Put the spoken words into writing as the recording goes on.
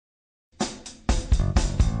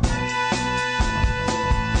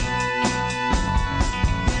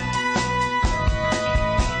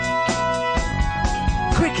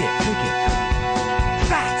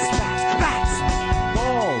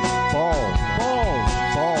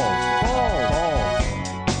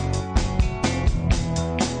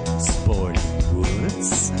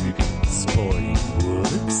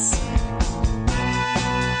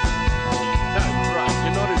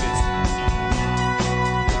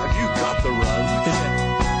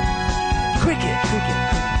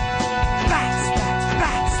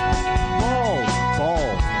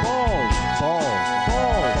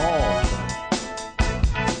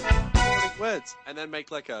then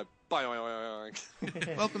make like a boing.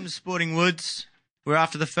 Welcome to Sporting Woods. We're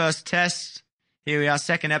after the first test. Here we are,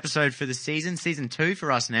 second episode for the season. Season 2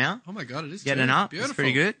 for us now. Oh my God, it is getting too. up. Beautiful. It's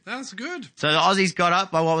pretty good. That's good. So the Aussies got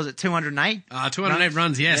up by, 208? 208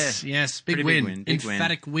 runs, yes. Yeah. Yes, big Pretty win. big win. Big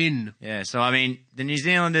Emphatic win. Yeah, so I mean, the New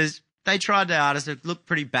Zealanders, they tried their hardest. It looked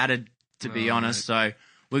pretty battered, to be honest. So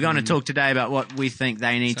we're going to talk today about what we think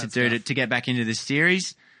they need to do to get back into this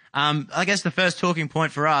series. I guess the first talking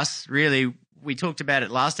point for us, really, we talked about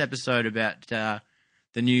it last episode about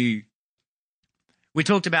the new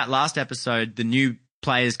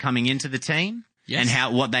players coming into the team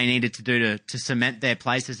and what they needed to do to cement their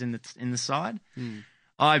places in the side.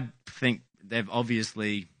 I think they've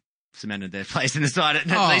obviously cemented their place in the side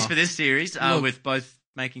at least for this series with both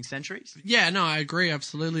making centuries. Yeah, no, I agree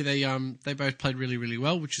absolutely. They both played really, really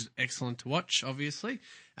well, which is excellent to watch, obviously.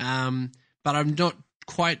 But I'm not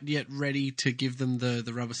quite yet ready to give them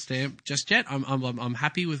the rubber stamp just yet. I'm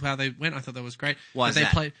happy with how they went. I thought that was great. Why is they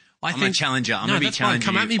that? played. I'm a challenger. I'm going to be challenging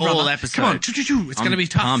Come at me, you brother. all episode. Come on, it's going to be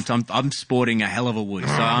tough. Pumped. I'm sporting a hell of a wood,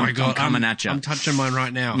 so I'm coming at you. I'm touching mine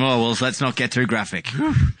right now. Oh, well, let's not get too graphic.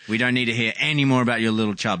 We don't need to hear any more about your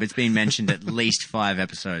little chub. It's been mentioned at least 5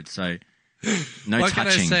 episodes, so no what touching. What can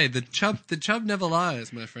I say? The chub never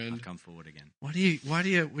lies, my friend. I'll come forward again. Why do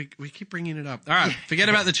you, we keep bringing it up. All right, forget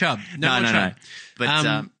about the chub. No.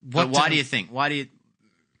 But why do you think? Why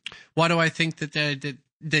do I think that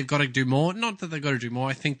they've got to do more? Not that they've got to do more.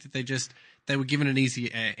 I think that they were given an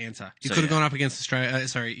easy answer. You could have gone up against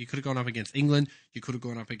Australia. You could have gone up against England. You could have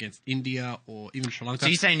gone up against India or even Sri Lanka. So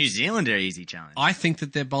you say New Zealand are easy challenge? I think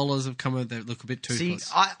that their bowlers have come out. They look a bit toothless.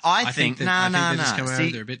 See, I think no.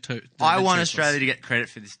 They're a bit I want Australia to get credit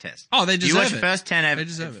for this test. Oh, they deserve it. You watch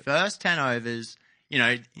first 10 overs. You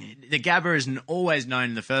know, the Gabba is always known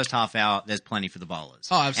in the first half hour. There's plenty for the bowlers.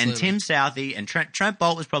 Oh, absolutely. And Tim Southee and Trent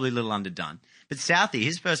Boult was probably a little underdone. But Southee,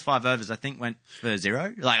 his first 5 overs, I think, went for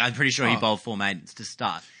 0. Like, I'm pretty sure he bowled 4 maidens to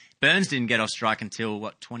start. Burns didn't get off strike until,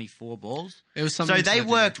 24 balls? It was something. So they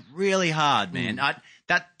worked really hard, man.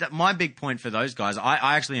 That my big point for those guys,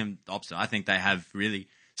 I actually am the opposite. I think they have really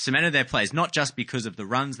cemented their plays, not just because of the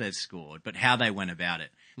runs they've scored, but how they went about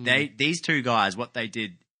it. These 2 guys, what they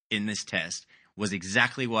did in this test was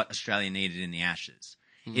exactly what Australia needed in the Ashes.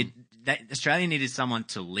 Australia needed someone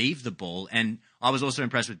to leave the ball, and I was also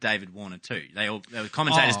impressed with David Warner too. The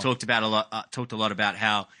commentators talked a lot about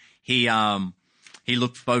how he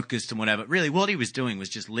looked focused and whatever. Really, what he was doing was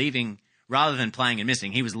just leaving, rather than playing and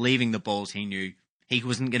missing. He was leaving the balls he knew he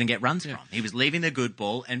wasn't going to get runs from. He was leaving the good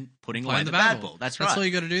ball and putting away the bad ball. That's right. That's all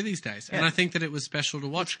you got to do these days. Yeah. And I think that it was special to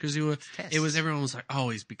watch because everyone was like, oh,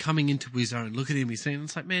 he's becoming into his own. Look at him. He's saying,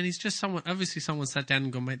 it's like, man, he's just someone. Obviously, someone sat down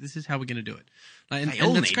and gone, mate, this is how we're going to do it. They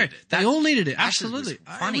all needed it. They all needed it. Absolutely. It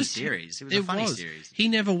was a funny series. It was a funny series. He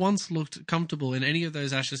never once looked comfortable in any of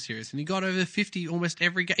those Ashes series, and he got over 50 almost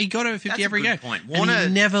every game. He got over 50 every game. Point. Warner, he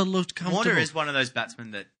never looked comfortable. Warner is one of those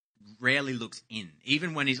batsmen that rarely looks in,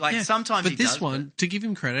 even when he's sometimes he does. But this one, to give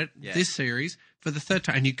him credit, this series, for the 3rd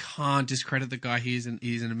time, and you can't discredit the guy. He's an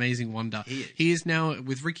amazing wonder. He is now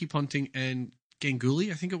with Ricky Ponting and Ganguly,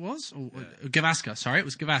 I think it was, or Gavaskar. Sorry, it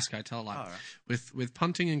was Gavaskar. I tell a lie. Oh, right. With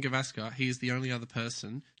Ponting and Gavaskar, he is the only other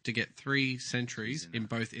person to get 3 centuries in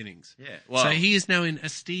both innings. Yeah, well, so he is now in a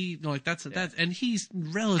steed and he's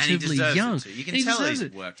relatively young. You can tell he's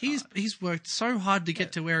worked hard. He's worked so hard to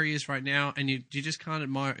get to where he is right now, and you just can't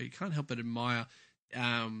admire. You can't help but admire.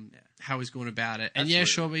 How he's going about it, and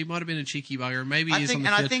sure, he might have been a cheeky bugger. Maybe he is on the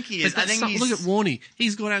field. I think he is. Look at Warney.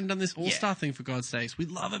 He's gone out and done this All-Star thing for God's sakes. We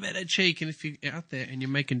love a bit of cheek, and if you're out there and you're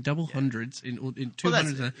making double hundreds in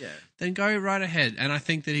 200s, then go right ahead. And I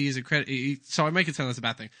think that he is a credit. So I make it sound that's a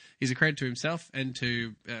bad thing. He's a credit to himself and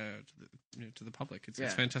to the public. It's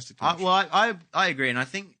fantastic to watch. I agree, and I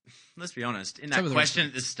think let's be honest. In that question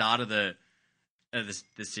at the start of the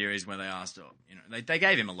series where they asked, they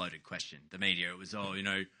gave him a loaded question. The media, it was,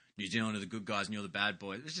 New Zealand are the good guys and you're the bad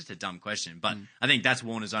boys. It was just a dumb question. But I think that's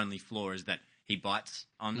Warner's only flaw is that he bites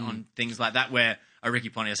on things like that where a Ricky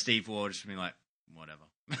Ponting or Steve Waugh just be like, whatever.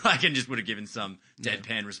 I can just would have given some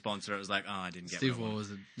deadpan response or it was like, oh, I didn't get Steve Waugh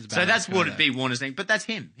was a bad So that's what it'd be Warner's thing. But that's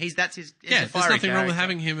him. That's his there's nothing wrong with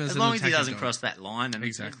having him as long as he doesn't cross that line. And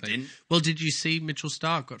exactly. Didn't. Well, did you see Mitchell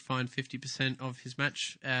Starc got fined 50% of his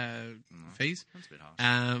match fees? That's a bit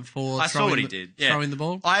harsh. For I saw what he did. Throwing the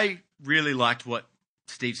ball. I really liked what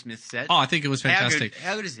Steve Smith said. Oh, I think it was fantastic.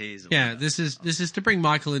 How good is he? This is to bring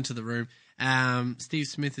Michael into the room. Steve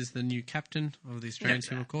Smith is the new captain of the Australian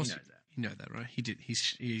team, of course. You know that, right? He did.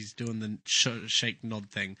 He's doing the shake nod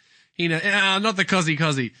thing. Not the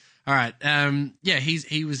cozzy. All right. Yeah,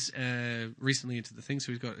 he was recently into the thing,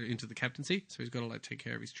 so he's got into the captaincy, so he's got to take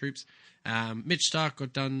care of his troops. Mitch Starc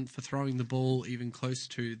got done for throwing the ball even close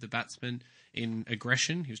to the batsman in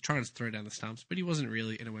aggression. He was trying to throw down the stumps, but he wasn't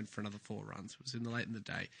really, and it went for another 4 runs. It was late in the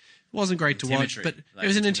day. It wasn't great to watch, but it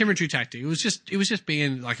was an intimidatory tactic. It was just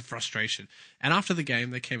being like a frustration. And after the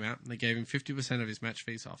game, they came out and they gave him 50% of his match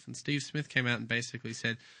fees off. And Steve Smith came out and basically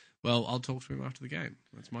said, "Well, I'll talk to him after the game.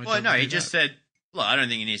 That's my job." Well, no, he just said, "Look, I don't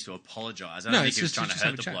think he needs to apologise. I don't think he was trying to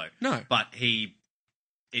hurt the bloke. No, but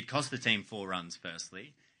it cost the team 4 runs.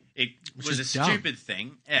 Firstly, it was a stupid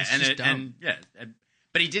thing. Yeah,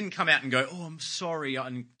 but he didn't come out and go, 'Oh, I'm sorry,'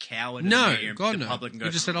 and coward. No, in God, the no. public and go,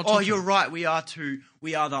 He just said, "I'll "Oh, talk to you're him." right. We are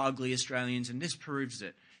the ugly Australians, and this proves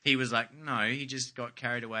it." He was like, no, he just got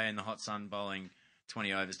carried away in the hot sun bowling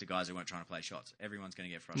 20 overs to guys who weren't trying to play shots. Everyone's going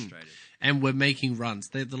to get frustrated. And we're making runs.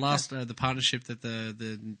 The last the partnership that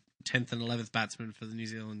the 10th and 11th batsman for the New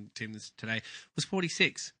Zealand team today was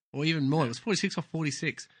 46. Or even more. It was 46 or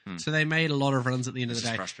 46. So they made a lot of runs at the end of the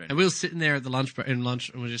day. And we were sitting there at the lunch,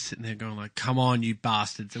 and we're just sitting there going like, "Come on, you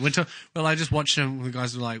bastards!" And I just watched them. The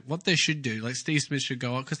guys were like, "What they should do, like Steve Smith should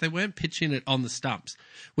go up," because they weren't pitching it on the stumps,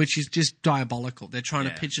 which is just diabolical. They're trying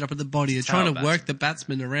to pitch it up at the body. They're trying to work the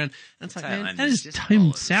batsman around. And it's like, man, that is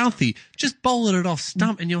Tim Southee. Just bowling it off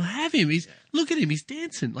stump, and you'll have him. Look at him. He's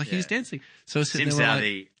dancing he's dancing. So Tim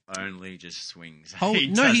Southee only just swings.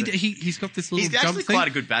 He's got this little he's jump actually thing. Quite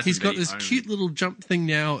a good batsman. He's got this cute little jump thing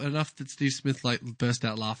now, enough that Steve Smith burst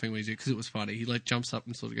out laughing when he did because it was funny. He jumps up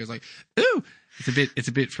and sort of goes like, "Ooh!" It's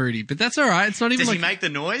a bit fruity, but that's all right. It's not even. Does he make the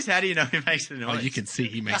noise? How do you know he makes the noise? Oh, you can see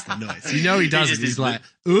he makes the noise. You know he does it. He's like,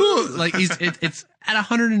 "Ooh!" Like it's at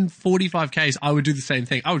 145 k's. I would do the same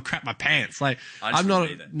thing. I would crap my pants. Like I'm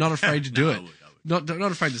not afraid to do it. Not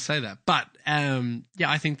afraid to say that. But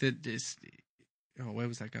yeah, I think that this. Oh, where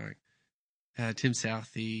was that going? Tim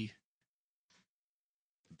Southee.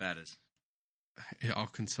 Batters. Yeah, I'll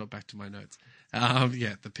consult back to my notes.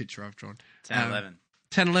 Yeah, the picture I've drawn. 10-11.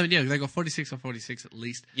 10-11, yeah, they got 46 or 46 at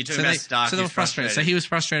least. You're talking about Starc. So they were frustrated. So he was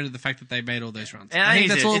frustrated at the fact that they made all those runs. And I think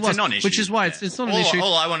that's all it was. A non-issue. Which is why it's not an issue.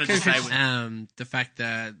 All I wanted to say was... the fact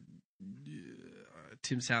that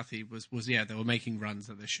Tim Southee was they were making runs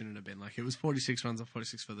that they shouldn't have been. Like it was 46 runs or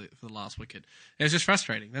 46 for the last wicket. It was just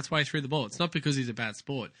frustrating. That's why he threw the ball. It's not because he's a bad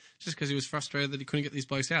sport. It's just because he was frustrated that he couldn't get these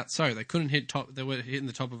blokes out. So they couldn't hit top. They were hitting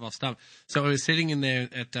the top of off stump. So I was sitting in there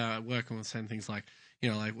at work and was saying things like,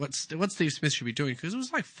 what Steve Smith should be doing, because it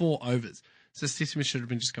was like 4 overs. So Steve Smith should have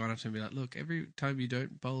been just going up to him and be like, "Look, every time you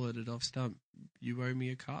don't bowl it off stump, you owe me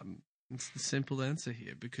a carton." It's the simple answer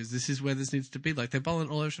here, because this is where this needs to be. Like, they're bowling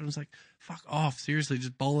all over. I was like, fuck off. Seriously,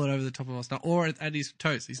 just bowl it over the top of our stump or at his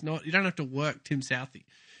toes. You don't have to work Tim Southee.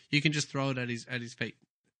 You can just throw it at his feet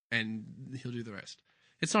and he'll do the rest.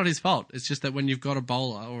 It's not his fault. It's just that when you've got a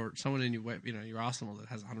bowler or someone in your arsenal that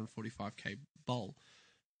has a 145k bowl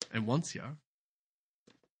and wants you,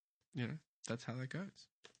 that's how that goes.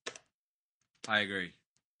 I agree.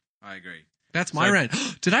 That's my rant.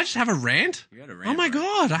 Did I just have a rant? You had a rant. Oh my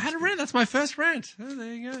God, I had a rant. That's my first rant. Oh,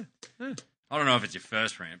 there you go. Yeah. I don't know if it's your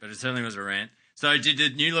first rant, but it certainly was a rant. So did the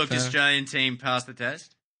New Look Australian team pass the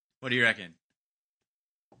test? What do you reckon?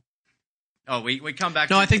 Oh, we come back.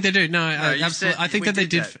 No, I think they do. No, absolutely. I think that they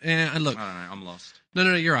did. And look, I don't know. I'm lost.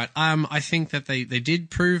 No, you're right. I think that they did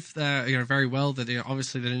prove very well that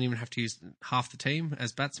obviously they didn't even have to use half the team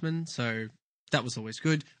as batsmen, so that was always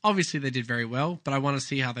good. Obviously, they did very well, but I want to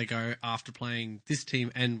see how they go after playing this team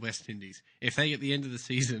and West Indies. If they, at the end of the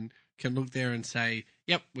season, can look there and say,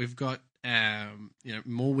 "Yep, we've got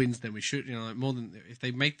more wins than we should," more than if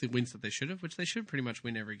they make the wins that they should have, which they should pretty much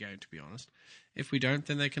win every game, to be honest. If we don't,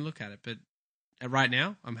 then they can look at it. But right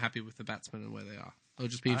now, I'm happy with the batsmen and where they are. It'll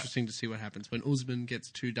just be interesting to see what happens when Usman gets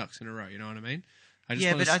 2 ducks in a row. You know what I mean? I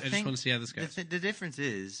just want to see how this goes. The difference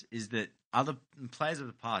is that other players of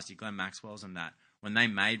the past, your Glenn Maxwell's and that, when they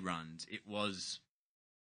made runs, it was...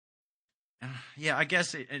 I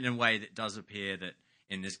guess in a way that does appear that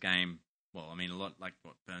in this game, well, I mean, a lot like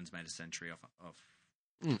what Burns made a century off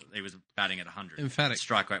he was batting at 100. Emphatic.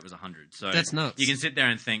 Strike rate was 100. So that's nuts. You can sit there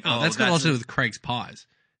and think, that's got a lot to do with Craig's pies.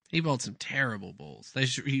 He bowled some terrible balls.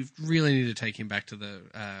 He really need to take him back to the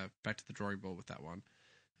drawing board with that one.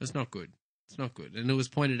 It's not good. It's not good. And it was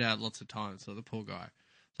pointed out lots of times. So the poor guy,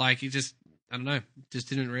 like he just, I don't know, just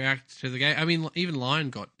didn't react to the game. I mean, even Lyon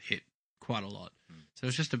got hit quite a lot. So it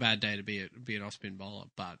was just a bad day to be an off-spin bowler.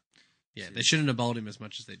 But yeah, they shouldn't have bowled him as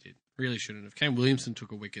much as they did. Really shouldn't have. Kane Williamson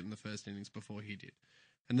took a wicket in the first innings before he did.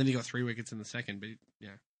 And then he got 3 wickets in the second. But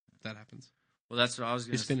that happens. Well, that's what I was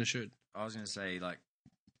going to say. His spinner should. I was going to say, like,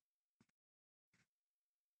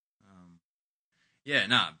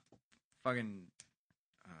 fucking,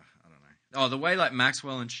 Oh, the way like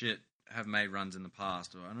Maxwell and shit have made runs in the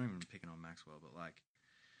past, or I don't even picking on Maxwell, but like,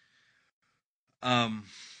 I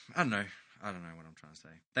don't know what I'm trying to say.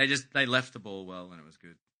 They left the ball well and it was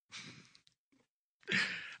good.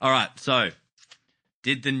 All right, so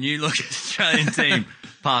did the new look Australian team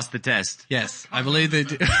pass the test? Yes, I believe they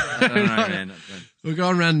did. I don't know, man. We're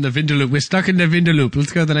going around the Vinderloop. We're stuck in the Vinderloop.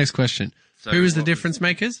 Let's go to the next question. So Who was the difference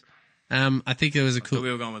makers? I think there was a cool. So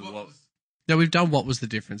we were going with what? No, we've done what was the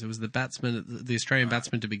difference. It was the batsman, the Australian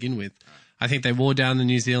batsman to begin with. I think they wore down the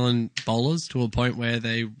New Zealand bowlers to a point where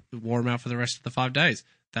they wore them out for the rest of the 5 days.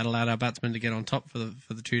 That allowed our batsmen to get on top for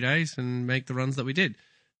the 2 days and make the runs that we did.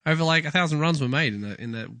 Over like 1,000 runs were made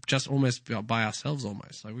in the just almost by ourselves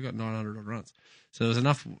almost. Like we got 900 odd runs. So there was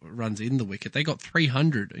enough runs in the wicket. They got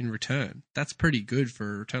 300 in return. That's pretty good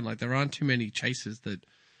for a return. Like there aren't too many chasers that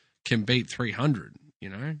can beat 300. You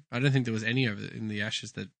know, I don't think there was any over in the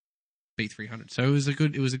Ashes that beat 300. So it was a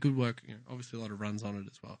good work. You know, obviously a lot of runs on it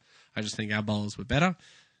as well. I just think our bowlers were better,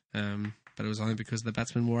 but it was only because the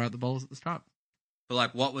batsmen wore out the bowlers at the start. But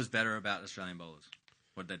like, what was better about Australian bowlers?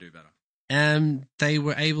 What did they do better? They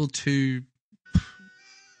were able to.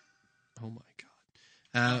 Oh my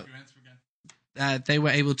god! They were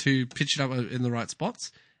able to pitch it up in the right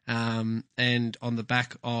spots, and on the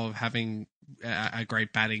back of having a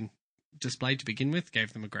great batting display to begin with,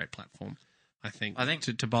 gave them a great platform. I think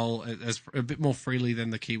to bowl as a bit more freely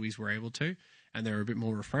than the Kiwis were able to, and they were a bit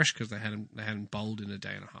more refreshed because they hadn't bowled in a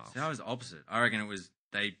day and a half. See, I was opposite. I reckon it was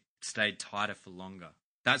they stayed tighter for longer.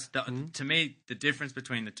 That's to me the difference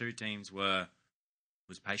between the two teams was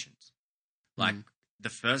patience. Like the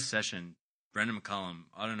first session, Brendan McCullum,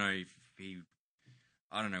 I don't know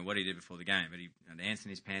what he did before the game, but he had ants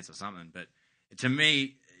in his pants or something. But to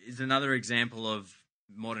me, is another example of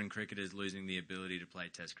modern cricketers losing the ability to play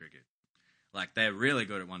Test cricket. Like they're really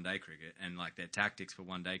good at one-day cricket, and like their tactics for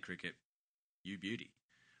one-day cricket, you beauty.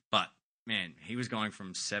 But man, he was going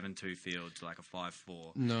from 7-2 field to like a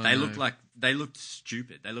 5-4. They looked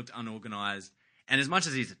stupid. They looked unorganized. And as much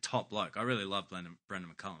as he's a top bloke, I really love Brendan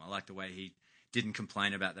McCullum. I like the way he didn't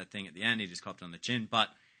complain about that thing at the end. He just copped on the chin. But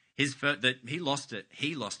he lost it.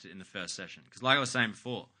 He lost it in the first session because, like I was saying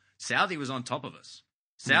before, Southee was on top of us.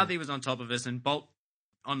 And Bolt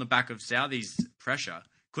on the back of Southee's pressure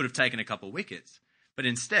could have taken a couple of wickets, but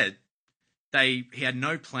instead he had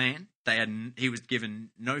no plan. He was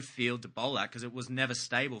given no field to bowl at because it was never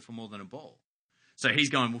stable for more than a ball. So he's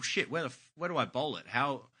going, well, shit, where do I bowl it?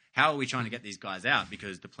 How are we trying to get these guys out?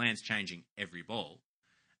 Because the plan's changing every ball.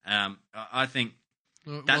 I think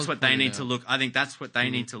that's what they need to look. I think that's what they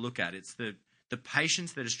need to look at. It's the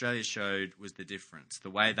patience that Australia showed was the difference. The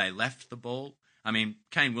way they left the ball. I mean,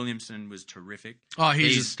 Kane Williamson was terrific. Oh,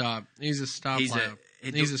 he's a star. He's a star player.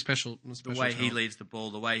 He's a special the way talent. He leads the ball,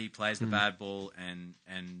 the way he plays the bad ball, and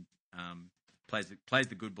plays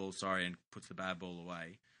the good ball. And puts the bad ball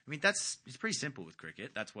away. I mean, it's pretty simple with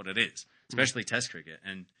cricket. That's what it is, especially Test cricket.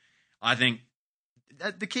 And I think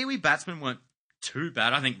the Kiwi batsmen weren't too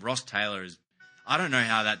bad. I think Ross Taylor is. I don't know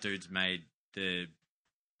how that dude's made the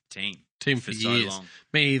team for so years. long.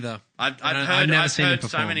 Me either. I've heard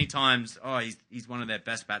so many times. Oh, he's one of their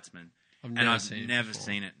best batsmen, I've never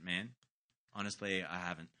seen it, man. Honestly, I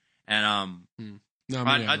haven't. And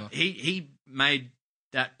he made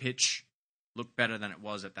that pitch look better than it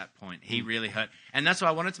was at that point. He really hurt, and that's why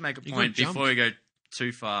I wanted to make a point before we go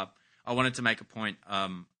too far. I wanted to make a point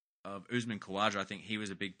of Usman Khawaja. I think he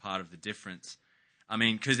was a big part of the difference. I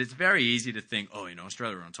mean, because it's very easy to think,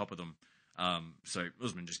 Australia were on top of them. So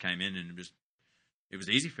Usman just came in and it was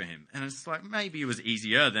easy for him. And it's like, maybe it was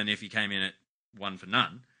easier than if he came in at 1 for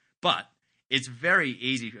none. But it's very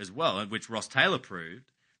easy as well, which Ross Taylor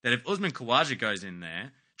proved, that if Usman Khawaja goes in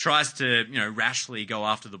there, tries to, rashly go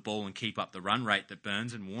after the ball and keep up the run rate that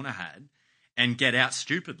Burns and Warner had and get out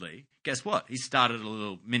stupidly, guess what? He started a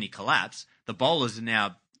little mini collapse. The bowlers are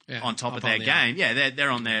now on top of their game. They're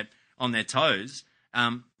on their toes.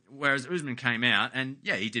 Whereas Usman came out and,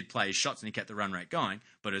 he did play his shots and he kept the run rate going.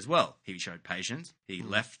 But as well, he showed patience. He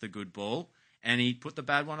left the good ball and he put the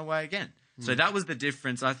bad one away again. So that was the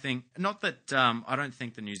difference, I think. Not that I don't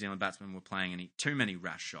think the New Zealand batsmen were playing too many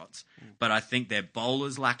rash shots, but I think their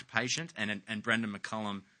bowlers lacked patience. And Brendan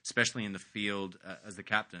McCullum, especially in the field as the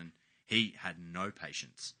captain, he had no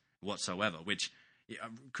patience whatsoever, which...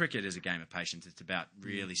 cricket is a game of patience. It's about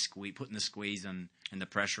really putting the squeeze and the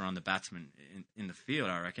pressure on the batsman in the field,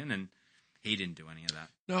 I reckon, and he didn't do any of that.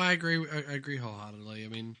 No, I agree. I agree wholeheartedly. I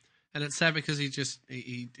mean, and it's sad because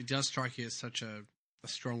he does strike you as such a a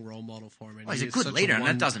strong role model for him. And Well, he's a is good such leader, and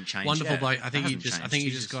that doesn't change. Wonderful yeah. bloke. I think he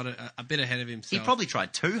He's just got a bit ahead of himself. He probably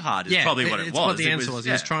tried too hard. Is probably what it it's was. what the answer was.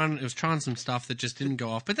 He was yeah. trying some stuff that just didn't go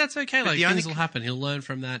off, but that's okay. Like things will happen. He'll learn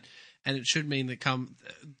from that, and it should mean that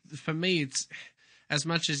for me, it's as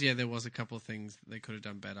much as there was a couple of things they could have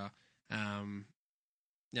done better.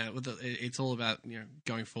 It's all about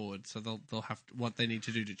going forward. So they'll have what they need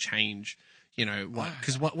to do to change.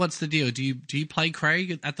 Because what's the deal? Do you play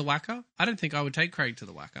Craig at the Wacker? I don't think I would take Craig to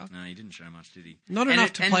the Wacker. No, he didn't show much, did he? Not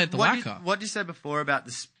enough to play at the Wacker. What you said before about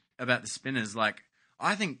the spinners, like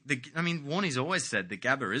I think Warnie's always said the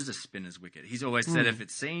Gabba is a spinner's wicket. He's always said if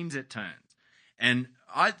it seams, it turns, and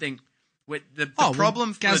I think with the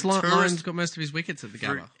problem for Gaz tourists Lyon's got most of his wickets at the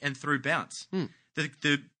Gabba and through bounce.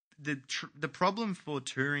 The problem for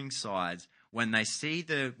touring sides when they see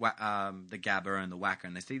the Gabba and the Wacker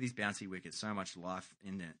and they see these bouncy wickets, so much life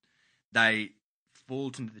in it, they fall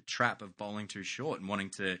into the trap of bowling too short and wanting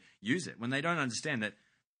to use it when they don't understand that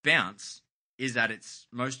bounce is at its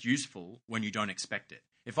most useful when you don't expect it.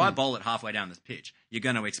 If I bowl it halfway down this pitch, you're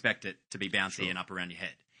going to expect it to be bouncy and up around your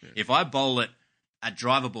head. Yeah. If I bowl it at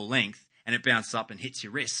drivable length and it bounces up and hits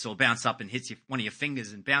your wrists or bounces up and hits one of your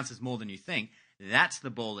fingers and bounces more than you think, that's the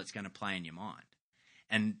ball that's going to play in your mind.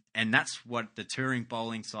 And that's what the touring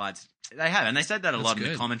bowling sides, they have. And they said that a lot in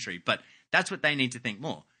the commentary, but that's what they need to think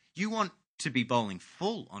more. You want to be bowling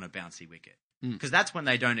full on a bouncy wicket because that's when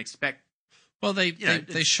they don't expect. Well, they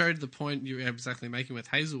showed the point you were exactly making with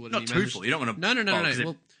Hazelwood. Not too full. You don't want to No.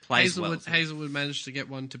 Well, Hazelwood managed to get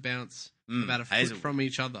one to bounce about a foot from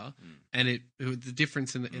each other, and the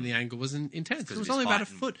difference in the angle was intense. It was only about a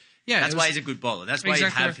foot. Yeah, that's why he's a good bowler. That's why you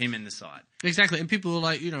have him in the side. Exactly, and people were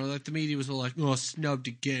like, like the media was all like, "Oh, snubbed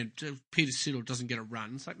again. Peter Siddle doesn't get a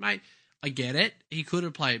run." It's like, mate, I get it. He could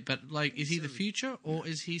have played, but is he the future or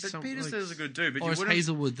is he? But Peter Siddle's a good dude, but or is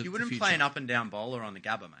Hazelwood the you wouldn't future? play an up and down bowler on the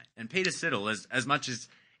Gabba, mate. And Peter Siddle, as much as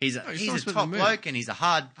he's a top bloke and he's a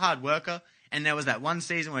hard worker. And there was that one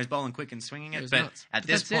season where he's bowling quick and swinging it, but at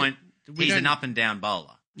this point, he's an up and down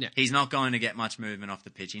bowler. Yeah. He's not going to get much movement off the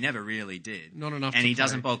pitch. He never really did. Not enough. And he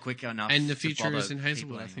doesn't bowl quick enough. And the future is in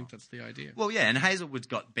Hazelwood. I think that's the idea. Well, yeah, and Hazelwood's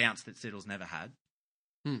got bounce that Siddle's never had.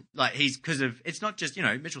 Like it's not just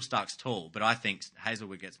Mitchell Stark's tall, but I think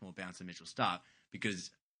Hazelwood gets more bounce than Mitchell Stark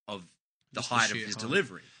because of the height of his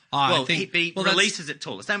delivery. He releases it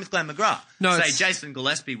taller. Same with Glenn McGrath. Jason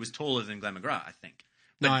Gillespie was taller than Glenn McGrath, I think.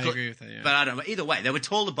 I agree with that. Yeah. But I don't know. Either way, there were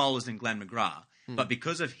taller bowlers than Glenn McGrath, but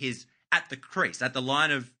because of his at the crease, at the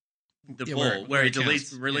line of the ball where he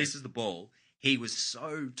releases the ball, he was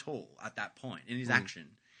so tall at that point in his action.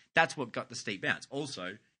 That's what got the steep bounce.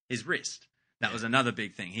 Also, his wrist. That was another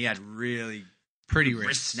big thing. He had really pretty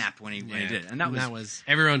wrist snap when he did, and that was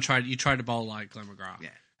everyone tried. You tried to bowl like Glenn McGrath. Yeah.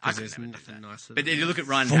 There's nothing nicer. But if you look at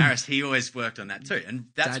Ryan Harris, he always worked on that too. And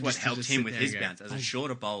that's what helped him with his bounce. As a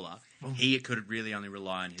shorter bowler, he could really only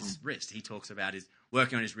rely on his wrist. He talks about his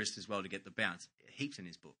working on his wrist as well to get the bounce. Heaps in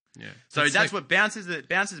his book. Yeah. So that's what bounce is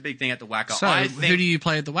a big thing at the Wacker. So who do you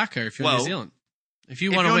play at the Wacker if you're New Zealand? If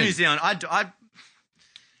you want to win. New Zealand, I'd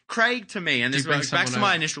Craig to me, and this goes back to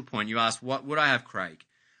my initial point. You asked, what would I have Craig?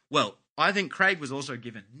 Well, I think Craig was also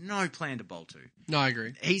given no plan to bowl to. No, I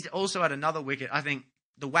agree. He's also had another wicket. I think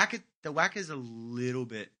the Wacker's a little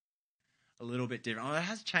bit different. Oh, it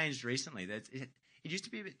has changed recently. It used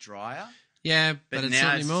to be a bit drier. Yeah, but it's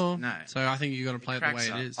not anymore. No. So I think you got to play it the way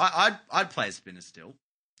it is. I'd play a spinner still.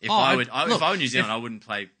 If I were New Zealand, I wouldn't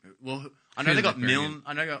play. Well, I know they got Milne.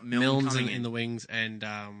 I know they got Milne's in the wings, and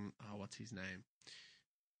what's his name?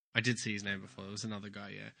 I did see his name before. It was another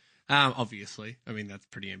guy. Yeah. Obviously, I mean that's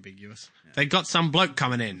pretty ambiguous. Yeah. They got some bloke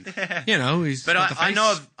coming in, he's. But I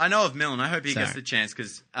know of Milne. I hope he gets the chance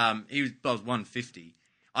because he was 150.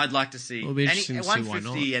 I'd like to see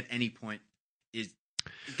 150 at any point is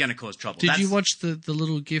going to cause trouble. Did you watch the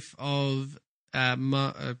little gif of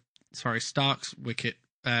Stark's wicket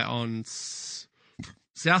on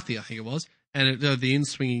Southie? I think it was. And the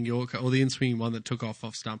in-swinging Yorker, or the in-swinging one that took off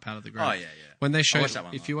stump out of the ground. Oh, yeah. When they showed,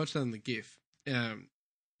 if you watch that in the GIF,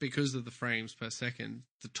 because of the frames per second,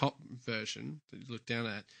 the top version that you look down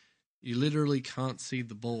at, you literally can't see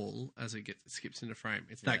the ball as it skips into frame.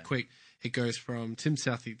 It's that quick. It goes from Tim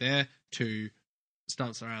Southee there to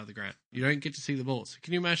stumps are out of the ground. You don't get to see the ball. So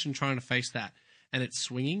can you imagine trying to face that? And it's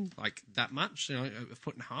swinging like that much, a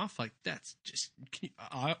foot and a half. Like that's just,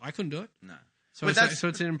 I couldn't do it. No. So it's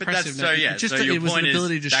an impressive. So your point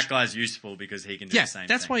is that guy's useful because he can do the same thing.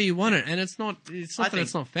 That's why you want it, and it's not that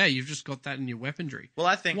it's not fair. You've just got that in your weaponry. Well,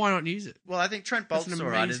 I think why not use it? Well, I think Trent Bolt's all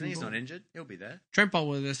right, isn't he? He's not injured. He'll be there. Trent Bolt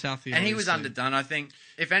with the Southie, and he was underdone. I think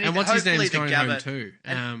if anything, and what's his name's going home too.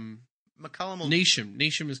 McCullum,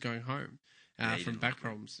 Neesham is going home. he from didn't back look good.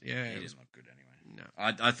 problems. Yeah, He didn't look good anyway.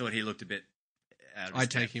 No. I thought he looked a bit out of his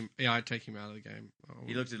I'd take depth. him. Yeah, I'd take him out of the game. Oh.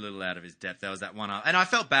 He looked a little out of his depth. There was that one, and I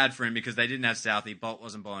felt bad for him because they didn't have Southey. Bolt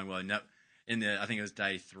wasn't bowling well. No, I think it was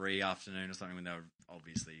day 3 afternoon or something when they were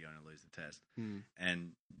obviously going to lose the test.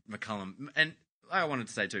 And McCullum, and I wanted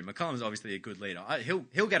to say too, McCullum's obviously a good leader.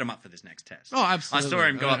 He'll get him up for this next test. Oh, absolutely. I saw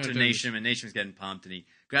him go up to I do. Neesham, and Neesham's getting pumped, and he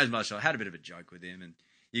grabs him by the shoulder. Had a bit of a joke with him, and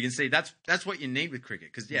you can see that's what you need with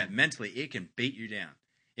cricket because mentally it can beat you down.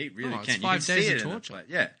 It really it's can. You 5 can days see of it in the torture. play.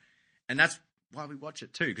 Yeah, and that's why we watch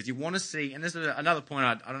it too because you want to see. And this is another point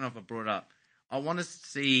I don't know if I brought it up. I want to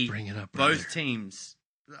see Bring it up, both brother. teams.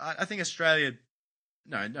 I think Australia.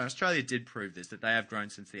 No, Australia did prove this that they have grown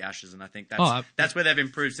since the Ashes, and I think that's where they've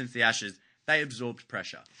improved since the Ashes. They absorbed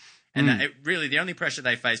pressure, and the only pressure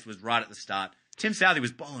they faced was right at the start. Tim Southey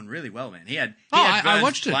was bowling really well, man. He had I Burns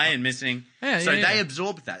watched it. playing missing, so yeah. they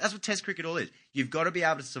absorbed that. That's what Test cricket all is. You've got to be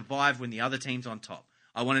able to survive when the other team's on top.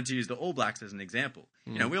 I wanted to use the All Blacks as an example.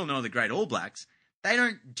 You know, we all know the great All Blacks. They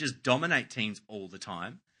don't just dominate teams all the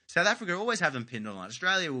time. South Africa always have them pinned on the line.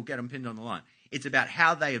 Australia will get them pinned on the line. It's about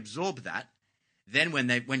how they absorb that. Then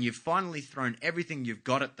when you've finally thrown everything you've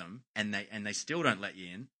got at them and they still don't let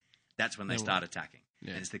you in, that's when they start attacking.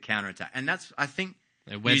 Yeah. And it's the counter attack. And that's I think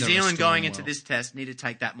They New weather Zealand a going storm into well. this test need to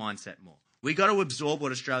take that mindset more. We got to absorb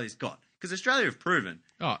what Australia's got because Australia have proven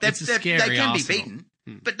it's a scary they can arsenal. be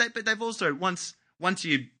beaten, but they've also once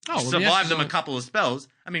you well, the survive Ashes them a are- couple of spells.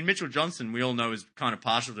 I mean, Mitchell Johnson, we all know, is kind of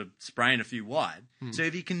partial to spraying a few wide. So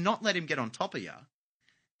if you cannot let him get on top of you,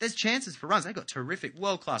 there's chances for runs. They've got terrific,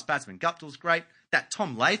 world-class batsmen. Guptill's great. That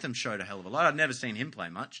Tom Latham showed a hell of a lot. I'd never seen him play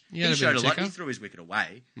much. He had He a showed bit a of lot. ticker. He threw his wicket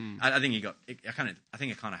away. I think he got. I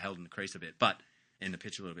think it kind of held in the crease a bit, but in the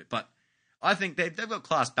pitch a little bit. But I think they've got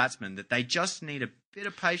class batsmen that they just need a bit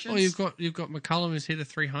of patience. Well, you've got McCullum who's hit a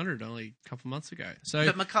 300 only a couple of months ago. So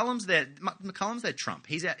But McCullum's their trump.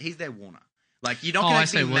 He's their Warner. Like you're not I going to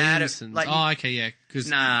say be mad Williamson. at. Like, Okay, yeah. Because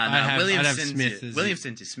Williamson. Smith as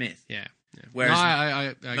Williamson to Smith. Yeah. Whereas No, I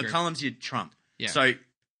agree. McCullum's your trump. Yeah. So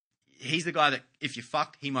he's the guy that if you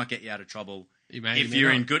fuck, he might get you out of trouble. You may- if you may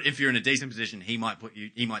you're not. if you're in a decent position, he might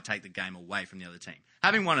take the game away from the other team.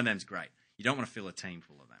 Having one of them's great. You don't want to fill a team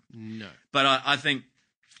full of them. No. But I think,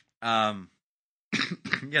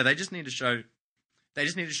 they just need to show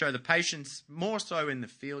the patience more so in the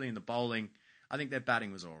fielding and the bowling. I think their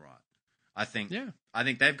batting was all right. I think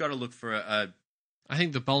they've got to look for I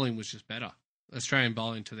think the bowling was just better. Australian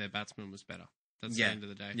bowling to their batsmen was better. That's the end of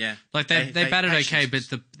the day. Yeah. Like they batted okay, but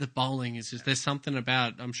patience. the bowling is just, there's something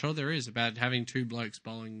about, I'm sure there is, about having two blokes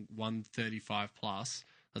bowling 135 plus,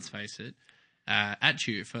 let's face it, at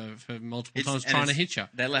you for multiple times trying to hit you.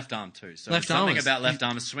 They're left arm too. So Left there's something armers. about left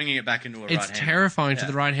armers swinging it back into a right It's hander. terrifying to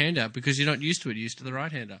the right hander because you're not used to it. You're used to the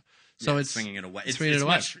right hander. So it's swinging it away. swinging it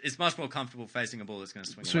away. It's much more comfortable facing a ball that's going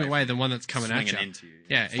to swing away than one that's coming at swinging you. into you.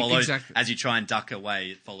 Yeah, It follows, exactly. As you try and duck away,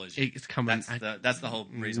 it follows you. It's coming. That's the whole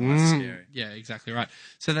reason why it's scary. Yeah, exactly right.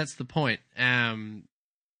 So that's the point. Back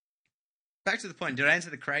to the point. Did I answer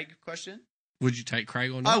the Craig question? Would you take Craig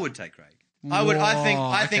or not? I would take Craig. I would. I think.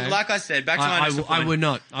 okay. Like I said, back to my initial I point. would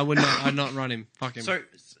not. I'd not run him. Fuck him. So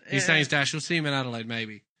He's saying his dash. You'll see him in Adelaide,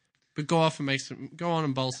 maybe. But go off and go on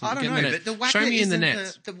and bowl some. I don't get in know, the net. but the Wacker Show me in the isn't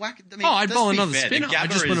nets. The Wacker, I mean, I'd let's bowl be another fair, spinner. the I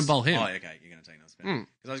just Gabba wouldn't is- bowl him. Oh, okay, you're going to take another spinner.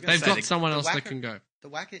 'Cause I was gonna They've say, got someone else Wacker, that can go. The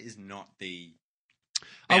Wacker is not the.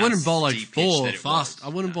 I wouldn't bowl like bouncy pitch four that it fast. was.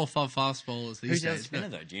 I wouldn't No. bowl five fast bowlers these Who's the other days. spinner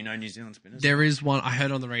no. though? Do you know New Zealand spinners? There is one I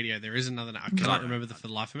heard on the radio. There is another. I can't Right. remember for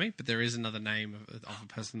the life of me, but there is another name of a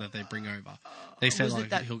person that they bring over. They say was it like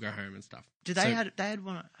that- he'll go home and stuff. Did So- they had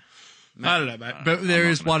one? I don't know, mate. I'm But there not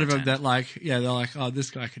is gonna one of them pretend. that, like, they're like, oh,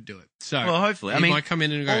 this guy could do it. So, Well, hopefully. I he mean, might come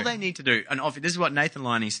in and go. all they need to do, and this is what Nathan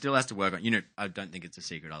Lyon still has to work on. You know, I don't think it's a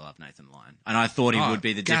secret. I love Nathan Lyon, and I thought he would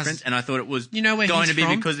be the Gaz, difference, and I thought it was You know where going he's to be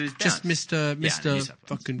from? because of his Just bounce. Mr. New Mr. South Wales.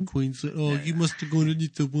 fucking Queensland. Oh, Yeah, you yeah. must have gone to New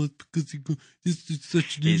South Wales because this is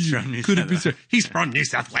such an He's idiot. from New Could have South been Wales. so. He's from New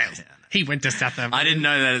South Wales. Yeah, I know. He went to South Africa. I didn't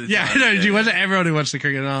know that at the Yeah, time. no, you watch everyone who watched the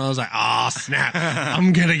cricket, and I was like, oh, snap.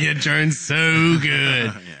 I'm going to get Jones so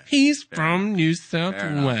good. He's from New South Fair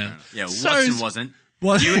enough, Wales. fair enough. Yeah, well, So Watson is- wasn't.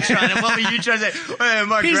 What? You were trying to, what were you trying to say?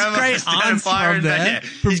 My His grandma great was down in aunt's Byron, from but there, yeah,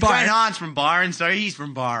 from his Byron. great aunt's from Byron, so he's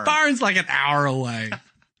from Byron. Byron's like an hour away.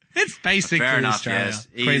 It's basically Fair enough, Australia. yes.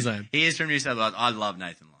 Queensland. He is from New South Wales. I love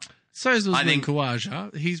Nathan Lyon. So is I Usman think-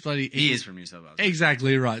 Khawaja. He's bloody... He is from New South Wales.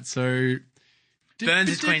 Exactly right. So... Burns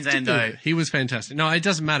is Queensland, though. He was fantastic. No, it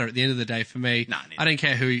doesn't matter at the end of the day for me. No, neither. I don't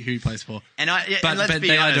care who he plays for. And But let's be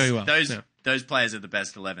they are honest, doing well. Those Yeah. those players are the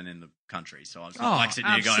best 11 in the country. So I was Oh, not like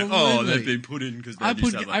sitting here going, absolutely. "Oh, they've been put in because they're I New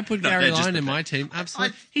put South Wales." I put No, Gary they're just Lyon the in my best. team.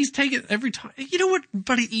 Absolutely. He's taken every time. You know what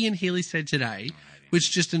Buddy Ian Healy said today?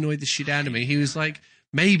 which just annoyed the shit out of me. He was like,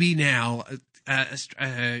 maybe now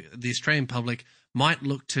the Australian public might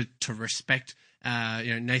look to respect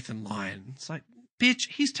Nathan Lyon. It's like, bitch,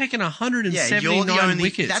 he's taken 179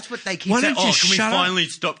 wickets. That's what they keep Why saying. don't you Can we shut up? finally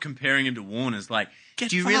stop comparing him to Warner's? Like, Get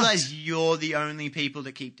do you fucked. realise you're the only people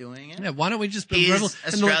that keep doing it? Yeah, why don't we just be He's rebel?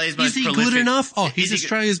 Australia's most Is he prolific- good enough? Oh, Is he's he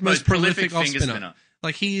Australia's most most prolific off finger spinner. spinner.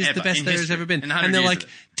 Like, he is the Ever, best in there has history. ever been. In 100 And they're years like, of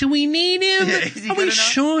it. do we need him? Yeah, is he Are good we enough?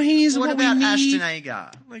 sure he's What what about we Ashton need?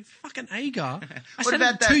 Agar? Like, fucking Agar. I What said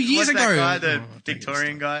about it that 2 years what's ago. that guy, the Oh, don't get me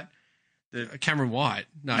Victorian guy? started. Cameron White.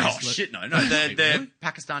 No, Oh, he's shit, no. Wait, the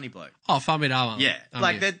what? Pakistani bloke. Oh, Fahmid Amar. Yeah,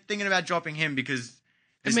 like yeah. they're thinking about dropping him because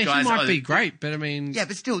I this mean, he guy's... might be great, but I mean, Yeah,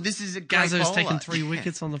 but still, this is a great Gazzo's bowler. taken 3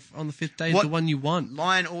 wickets on the fifth day. What- The one you want.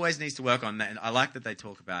 Lyon always needs to work on that, and I like that they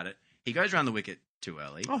talk about it. He goes around the wicket too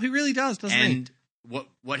early. Oh, he really does, doesn't he? And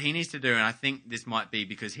what he needs to do, and I think this might be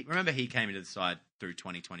because remember he came into the side through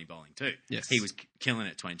 2020 bowling too. Yes. He was killing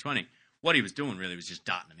it 2020. What he was doing really was just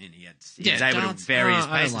darting them in. He was Yeah, able darts. to vary his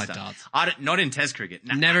Oh, I pace don't and like stuff. darts. Not in Test cricket.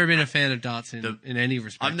 Nah. Never been a fan of darts in any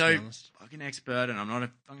respect. I'm to no be honest. fucking expert, and I'm not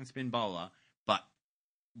a fucking spin bowler. But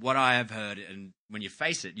what I have heard, and when you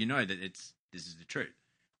face it, you know that this is the truth.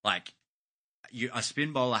 Like a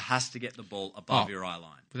spin bowler has to get the ball above your eye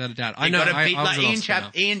line. Without a doubt. You I know. gotta beat, I was like an Ian,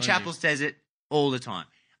 off-spinner. Ian So Chappell says it all the time.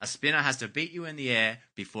 A spinner has to beat you in the air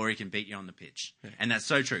before he can beat you on the pitch, and that's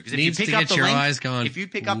so true. Because if Needs you to pick up get the your length, eyes going, if you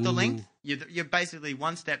pick up the ooh. length, you're basically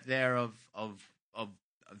one step there of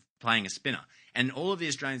playing a spinner. And all of the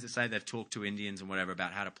Australians that say they've talked to Indians and whatever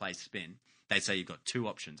about how to play spin, they say you've got 2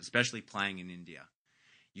 options, especially playing in India.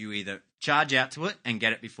 You either charge out to it and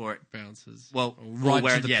get it before it bounces. well, Or right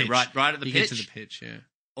where, to the pitch. right at the you pitch. get to the pitch, yeah.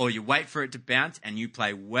 Or you wait for it to bounce and you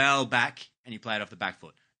play well back and you play it off the back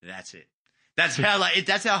foot. That's it. That's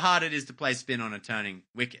how hard it is to play spin on a turning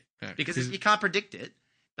wicket Yeah, because because- you can't predict it.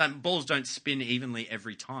 Balls don't spin evenly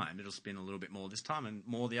every time. It'll spin a little bit more this time and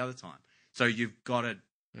more the other time. So you've got to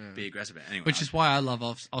be aggressive. Anyway, Which is why I love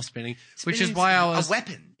off spinning. Which is spinning's why I was a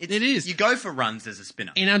weapon. It is. You go for runs as a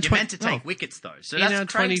spinner. In our You're meant to take oh. wickets though. So in that's our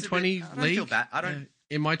Craig's a 2020 bit, I don't league. feel bad. I don't.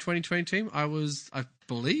 In my 2020 team, I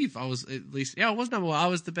believe I was at least, I was number 1. I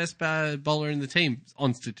was the best bowler in the team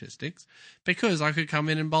on statistics because I could come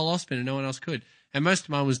in and bowl off spin and no one else could. And most of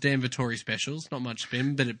mine was Dan Vittori specials, not much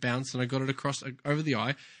spin, but it bounced and I got it across over the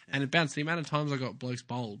eye and it bounced. The amount of times I got blokes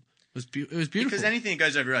bowled was it was beautiful. Because anything that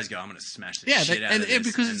goes over your eyes, go, I'm going to smash the Yeah, shit out of this.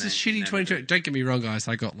 because and it's a then shitty never 2020. do. Don't get me wrong, guys.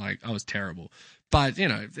 I was terrible. But,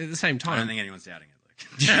 at the same I time. don't think anyone's doubting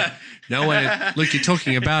it, Luke. No one. Look, you're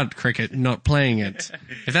talking about cricket, not playing it.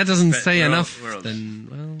 If that doesn't say we're all- enough, we're all- then,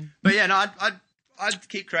 well. But yeah, no, I'd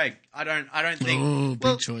keep Craig. I don't think. Oh, big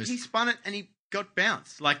well, choice. he spun it and he got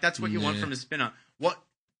bounced. Like that's what you want Yeah. from a spinner. What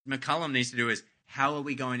McCullum needs to do is, how are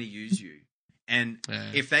we going to use you? And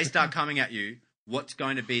if they start coming at you, what's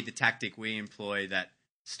going to be the tactic we employ that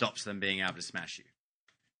stops them being able to smash you?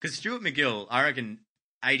 Because Stuart McGill, I reckon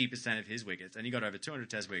 80% of his wickets, and he got over 200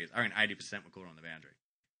 Test wickets. I reckon 80% were caught on the boundary.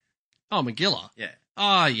 Oh, McGillar. Yeah.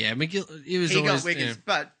 Oh, yeah. McGill. He was He always. got wickets,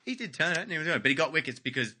 but he did turn it and he was good. But he got wickets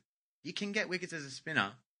because you can get wickets as a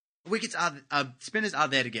spinner. Wickets are spinners are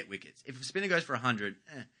there to get wickets. If a spinner goes for 100,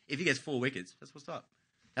 if he gets 4 wickets, that's what's up.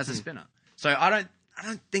 That's a spinner. So I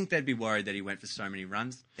don't think they'd be worried that he went for so many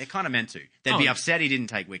runs. They're kind of meant to. They'd be upset he didn't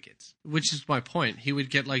take wickets. Which is my point. He would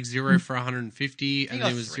get like 0 for 150, and He then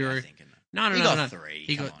got it was 3, 0. I think, in that. No. He got 3.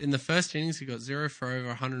 He Come got on. in the first innings. He got 0 for over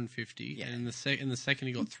 150, Yeah. and in the second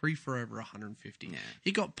he got 3 for over 150. Yeah.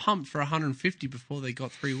 He got pumped for 150 before they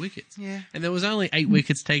got 3 wickets. Yeah. And there was only 8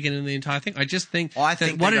 wickets taken in the entire thing. I just think I that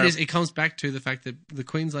think what they it got- is, it comes back to the fact that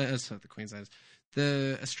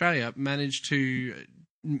the Australia managed to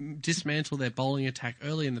dismantle their bowling attack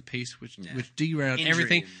early in the piece, which derailed Injury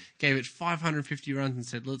everything, and- gave it 550 runs, and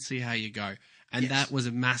said, "Let's see how you go." And that was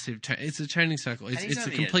a massive. It's a turning circle. It's And he's a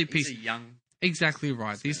only complete he's piece. a young. Exactly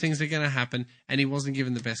right. These things are going to happen, and he wasn't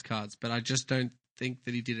given the best cards. But I just don't think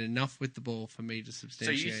that he did enough with the ball for me to So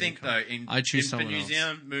substantiate. you think income. though, I choose for someone New else.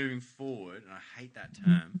 Zealand moving forward, and I hate that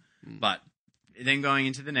term, but then going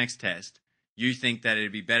into the next test, you think that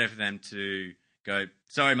it'd be better for them to go,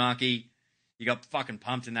 sorry, Marky, you got fucking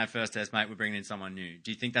pumped in that first test, mate. We're bringing in someone new.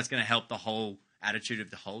 Do you think that's going to help the whole attitude of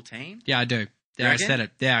the whole team? Yeah, I do. You Yeah, I reckon? said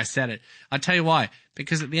it. Yeah, I said it. I tell you why.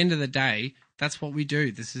 Because at the end of the day, that's what we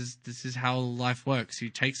do. This is how life works. You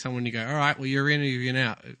take someone, you go, all right, well, you're in or you're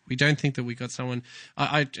out. We don't think that we got someone.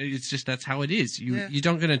 It's just that's how it is. You're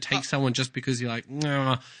not going to take someone just because you're like,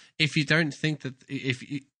 no. If you don't think that,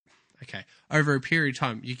 okay, over a period of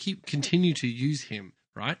time, you continue to use him,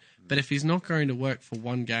 right? But if he's not going to work for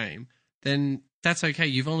one game, then that's okay.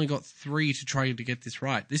 You've only got 3 to try to get this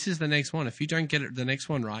right. This is the next one. If you don't get it the next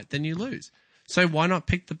one right, then you lose. So why not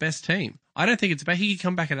pick the best team? I don't think it's about. He could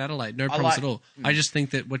come back at Adelaide, no problems at all. I just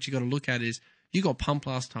think that what you got to look at is you got pumped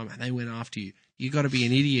last time and they went after you. You got to be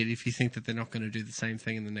an idiot if you think that they're not going to do the same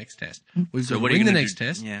thing in the next test. We've got to win the next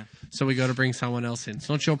test, so we got to bring someone else in. It's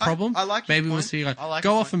not your problem. I like. Maybe we'll see.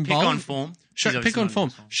 Go off and pick bowl. on form. Pick on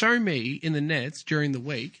form. Show me in the nets during the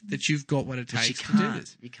week that you've got what it takes to do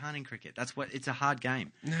this. You can't in cricket. That's what. It's a hard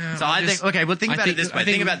game. No, so I think. Okay, well, think about it this way.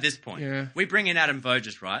 Think about this point. Yeah. We bring in Adam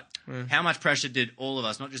Voges, right? Yeah. How much pressure did all of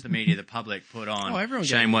us, not just the media, the public, put on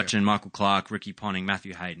Shane Watson, Michael Clark, Ricky Ponting,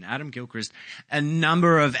 Matthew Hayden, Adam Gilchrist, a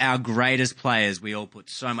number of our greatest players? We all put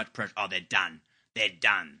so much pressure. Oh, they're done. They're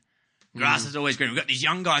done. Grass is always green. We've got these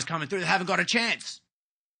young guys coming through that haven't got a chance.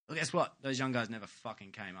 Well, guess what? Those young guys never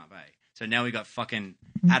fucking came up, eh? So now we got fucking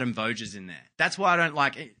Adam Voges in there. That's why I don't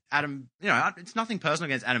like Adam. You know, it's nothing personal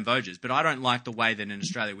against Adam Voges, but I don't like the way that in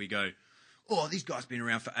Australia we go, oh, these guys been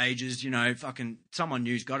around for ages. You know, fucking someone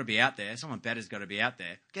new's got to be out there. Someone better's got to be out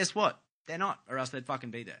there. Guess what? They're not, or else they'd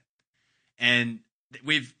fucking be there. And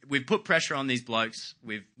we've put pressure on these blokes.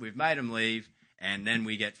 We've made them leave, and then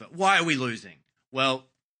we get. Why are we losing? Well,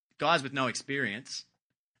 guys with no experience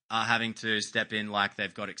are having to step in like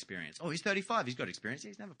they've got experience. Oh, he's 35. He's got experience.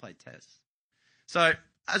 He's never played tests. So,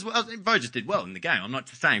 as well, Voges did well in the game. I'm not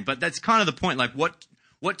saying, but that's kind of the point. Like,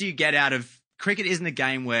 what do you get out of cricket? Isn't a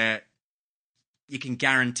game where you can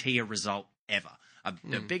guarantee a result ever.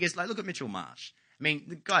 The biggest, like, look at Mitchell Marsh. I mean,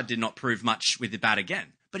 the guy did not prove much with the bat again,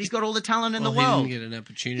 but he's got all the talent in the world. He didn't get an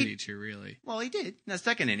opportunity to, really. Well, he did. In the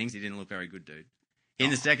second innings, he didn't look very good, dude. In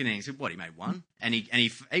the second innings, he made one, and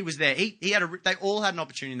he was there. They all had an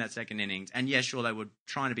opportunity in that second innings, and yeah, sure, they were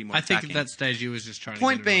trying to be more attacking. I think at that stage he was just trying to.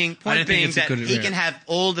 Point being that he can have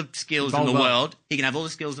all the skills in the world. He can have all the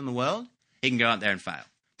skills in the world. He can go out there and fail.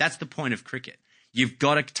 That's the point of cricket. You've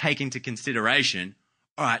got to take into consideration.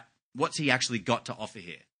 All right, what's he actually got to offer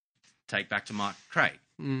here? Take back to Mark Craig.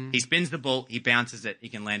 He spins the ball, he bounces it, he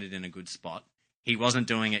can land it in a good spot. He wasn't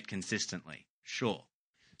doing it consistently. Sure.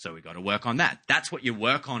 So we got to work on that. That's what you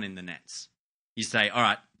work on in the nets. You say, all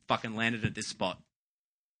right, fucking land it at this spot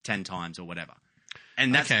 10 times or whatever.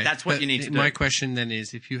 And that's what you need to do. My question then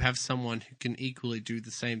is, if you have someone who can equally do the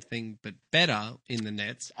same thing but better in the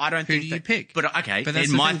nets, who do you pick? But okay, but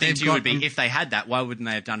my thing to you would be, if they had that, why wouldn't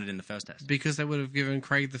they have done it in the first test? Because they would have given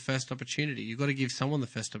Craig the first opportunity. You've got to give someone the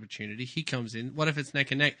first opportunity. He comes in. What if it's neck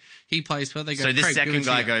and neck? He plays well. They go. So this second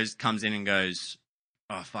guy comes in and goes,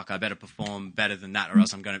 oh fuck, I better perform better than that, or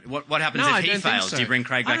else I'm going to. What happens if he fails? Do you bring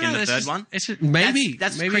Craig back in the third one? It's just, maybe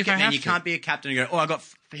that's cricket, man. You can't be a captain and go, oh, I got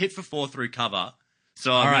hit for 4 through cover.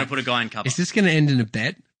 So I'm going to put a guy in cover. Is this going to end in a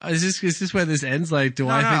bet? Is this where this ends? Like,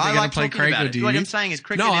 I think they're going to play Craig or do you? What I'm saying is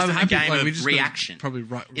cricket isn't a game of reaction. Probably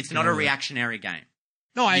right. It's not a reactionary game.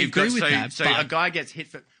 No, I agree with that. So a guy gets hit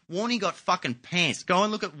for... Warney got fucking pants. Go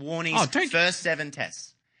and look at Warney's first 7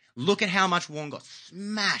 tests. Look at how much Warne got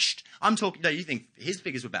smashed. I'm talking... No, you think his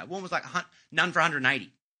figures were bad. Warne was like none for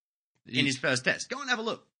 180 in his first test. Go and have a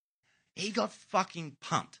look. He got fucking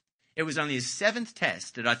pumped. It was only his 7th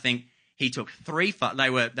test that I think... He took 3.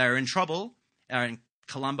 They were in trouble. They were in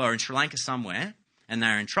Colombo or in Sri Lanka somewhere, and they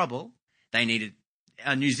were in trouble. They needed.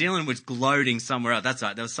 New Zealand was gloating somewhere else. That's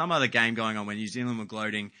right. There was some other game going on where New Zealand were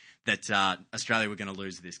gloating that Australia were going to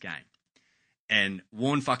lose this game, and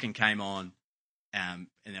Warne fucking came on, and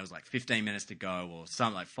there was like 15 minutes to go or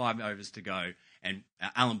something like 5 overs to go, and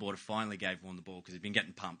Alan Border finally gave Warne the ball because he'd been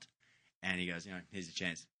getting pumped, and he goes, here's your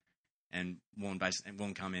chance, and Warne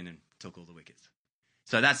come in and took all the wickets.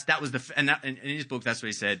 So that was in his book, that's what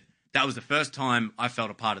he said. That was the first time I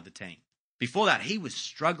felt a part of the team. Before that, he was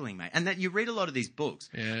struggling, mate. And that you read a lot of these books.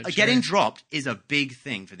 Yeah, getting dropped is a big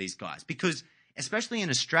thing for these guys because, especially in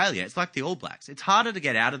Australia, it's like the All Blacks. It's harder to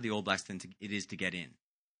get out of the All Blacks than it is to get in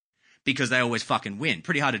because they always fucking win.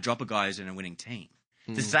 Pretty hard to drop a guy who's in a winning team.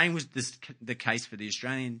 The same was the case for the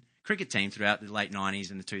Australian cricket team throughout the late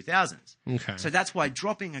 90s and the 2000s. Okay. So that's why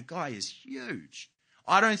dropping a guy is huge.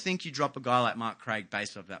 I don't think you drop a guy like Mark Craig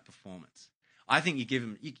based off that performance. I think you give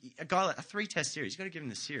him a guy like a 3-test series. You've got to give him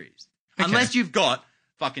the series. Okay. Unless you've got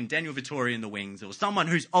fucking Daniel Vittori in the wings or someone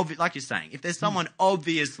who's obvious, like you're saying. If there's someone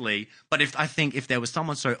obviously, but if there was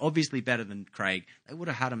someone so obviously better than Craig, they would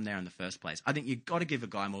have had him there in the first place. I think you've got to give a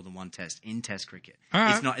guy more than one test in Test cricket.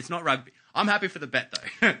 Right. It's not rugby. I'm happy for the bet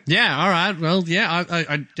though. Yeah, all right. Well, yeah,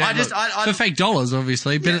 I for fake dollars,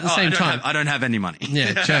 obviously, but at the same time, I don't have any money.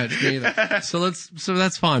 Yeah, church, me either. So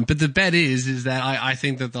that's fine. But the bet is that I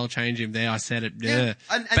think that they'll change him there. I said it. Yeah,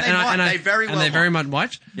 and they very much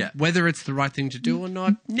might. Yeah, whether it's the right thing to do or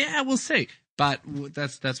not, yeah, we'll see. But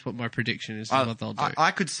that's what my prediction is. What they'll do.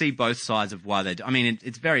 I could see both sides of why they do. I mean,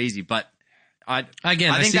 it's very easy, but I think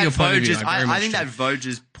that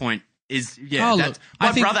Voges' point is Oh, look, I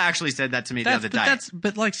my think brother actually said that to me the other day.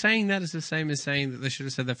 But like saying that is the same as saying that they should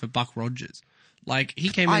have said that for Buck Rogers. Like he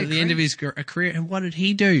came in I at the end of agree. his career, and what did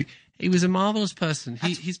he do? He was a marvelous person.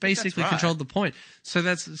 He's basically right. controlled the point. So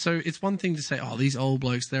it's one thing to say, oh, these old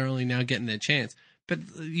blokes, they're only now getting their chance. But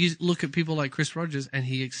you look at people like Chris Rogers, and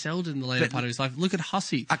he excelled in the later part of his life. Look at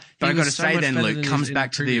Hussey. But I've got to say then, Luke, comes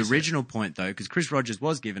back to the previous original point, though, because Chris Rogers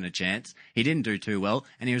was given a chance. He didn't do too well,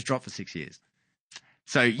 and he was dropped for 6 years.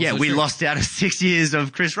 So, yeah, we lost out of 6 years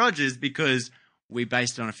of Chris Rogers because we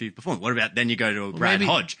based it on a few performances. What about then you go to a Brad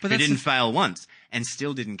Hodge, who didn't fail once and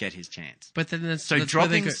still didn't get his chance? But then that's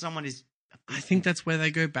dropping someone is... I think that's where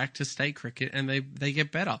they go back to state cricket and they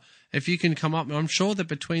get better. If you can come up, I'm sure that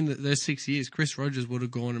between those 6 years, Chris Rogers would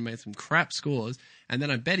have gone and made some crap scores, and then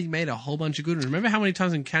I bet he made a whole bunch of good ones. Remember how many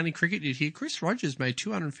times in county cricket you'd hear Chris Rogers made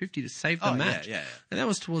 250 to save the match? Yeah. And that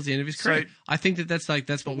was towards the end of his career. I think that's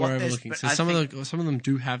what we're overlooking. So some of them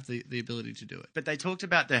do have the ability to do it. But they talked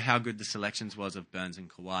about how good the selections was of Burns and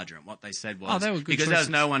Khawaja, and what they said was they were good because choices. there was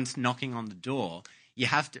no one knocking on the door, you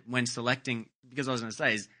have to, when selecting, because I was going to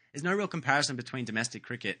say, there's no real comparison between domestic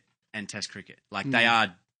cricket and Test cricket. Like they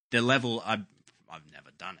are the level. I've never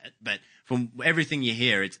done it, but from everything you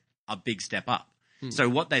hear, it's a big step up. So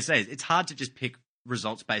what they say is it's hard to just pick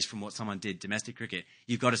results based from what someone did. Domestic cricket,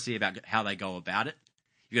 you've got to see about how they go about it.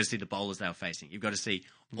 You've got to see the bowlers they were facing. You've got to see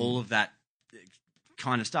all of that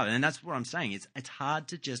kind of stuff. And that's what I'm saying. It's hard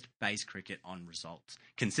to just base cricket on results.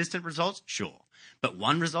 Consistent results, sure, but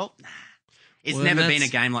one result, nah. It's never been a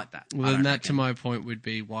game like that. Well, and that, to my point, would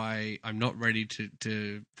be why I'm not ready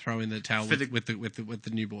to throw in the towel with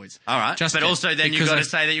the new boys. All right, but also then you've got to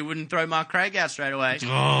say that you wouldn't throw Mark Craig out straight away.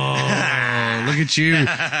 Oh, look at you!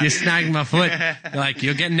 You snagged my foot. Like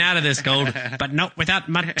you're getting out of this, Gold, but not without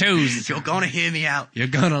my toes. You're gonna hear me out. You're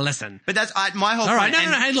gonna listen. But that's my whole. All right, point.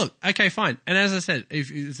 no. Hey, look. Okay, fine. And as I said,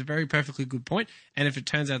 it's a very perfectly good point. And if it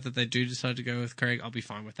turns out that they do decide to go with Craig, I'll be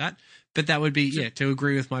fine with that. But that would be, to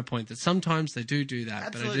agree with my point that sometimes they do that.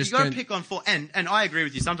 Absolutely. But I just you got to pick on four. And I agree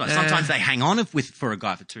with you sometimes. Sometimes they hang on for a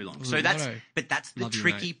guy for too long. So that's the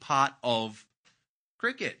tricky part of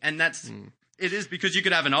cricket. And it is because you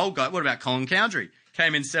could have an old guy. What about Colin Cowdrey?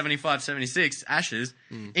 Came in 75, 76, Ashes.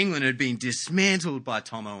 England had been dismantled by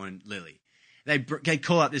Tomo and Lilly. They'd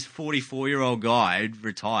call up this 44-year-old guy who'd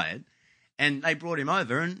retired, and they brought him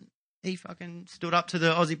over, and he fucking stood up to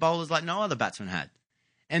the Aussie bowlers like no other batsman had.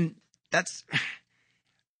 And it's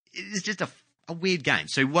just a weird game.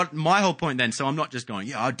 So my whole point then, so I'm not just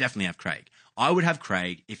going, I'd definitely have Craig. I would have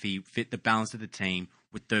Craig if he fit the balance of the team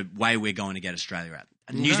with the way we're going to get Australia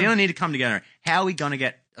out. New Zealand need to come together. How are we going to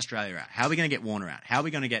get Australia out? How are we going to get Warner out? How are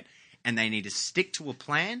we going to get... And they need to stick to a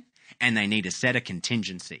plan, and they need to set a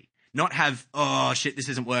contingency. Not have, oh, shit, this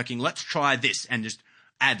isn't working. Let's try this and just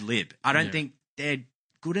ad-lib. I don't think they're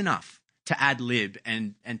good enough to ad-lib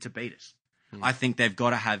and to beat us. I think they've got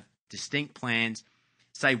to have distinct plans.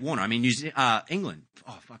 Say Warner. I mean, England.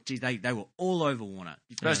 Oh, fuck, geez, they were all over Warner.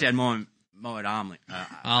 First, you had Mohamed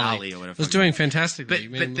Ali or whatever. Was doing fantastically.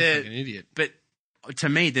 But like an idiot. But to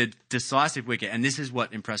me, the decisive wicket, and this is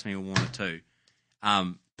what impressed me with Warner too,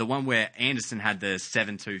 the one where Anderson had the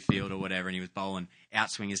 7-2 field or whatever, and he was bowling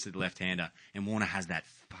outswingers to the left-hander, and Warner has that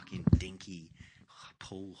fucking dinky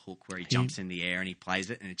pull hook where he jumps in the air and he plays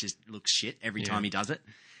it, and it just looks shit every time he does it.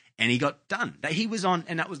 And he got done. He was on,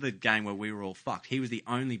 and that was the game where we were all fucked. He was the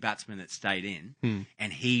only batsman that stayed in,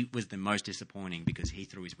 and he was the most disappointing because he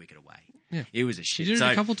threw his wicket away. Yeah. It was a shit. He did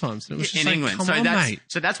it a couple times. It was just in England.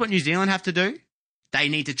 So that's what New Zealand have to do. They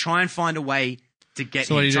need to try and find a way to get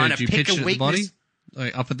him. Trying to pick a weakness.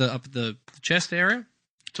 Like up at the chest area?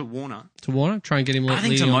 To Warner. Try and get him. I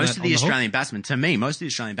think to most of the Australian batsmen, most of the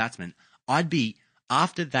Australian batsmen, I'd be,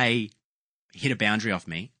 after they hit a boundary off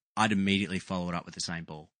me, I'd immediately follow it up with the same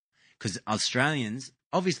ball. Because Australians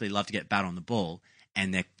obviously love to get bat on the ball,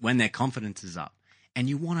 and when their confidence is up, and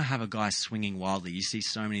you want to have a guy swinging wildly. You see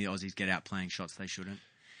so many Aussies get out playing shots they shouldn't.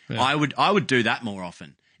 Yeah. I would do that more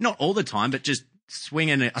often, not all the time, but just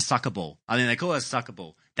swinging a sucker ball. I mean, they call it a sucker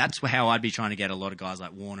ball. That's how I'd be trying to get a lot of guys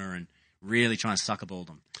like Warner and really trying to sucker ball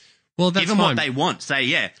them. Well, that's give them what they want.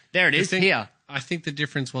 Say, there it is. Here. I think the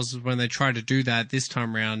difference was when they tried to do that this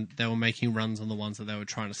time round, they were making runs on the ones that they were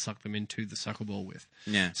trying to suck them into the sucker ball with.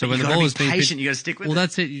 Yeah. So when the ball is being patient, you got to stick with it. Well,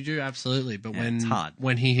 that's it. You do absolutely. But it's hard.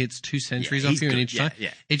 When he hits 2 centuries off you in each time,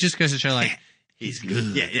 it just goes to show like he's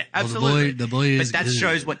good. Yeah, absolutely. The boy is. But that good.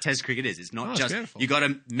 Shows what Test cricket is. It's not just you got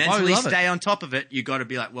to mentally stay on top of it. You got to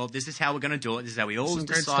be like, well, this is how we're going to do it. This is how we always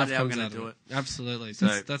decided how we're going to do it. Absolutely. So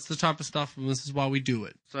that's the type of stuff, and this is why we do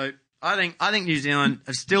it. So. I think New Zealand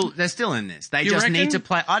they're still in this. They just need to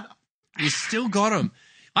play. You still got them.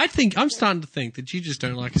 I'm starting to think that you just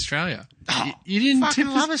don't like Australia. You didn't fucking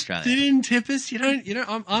tip love us. Australia. You didn't tip us. You don't.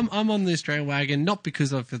 I'm on the Australian wagon, not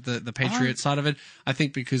because of the Patriot side of it. I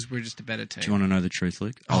think because we're just a better team. Do you want to know the truth,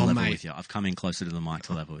 Luke? I'll Oh, level mate. with you. I've come in closer to the mic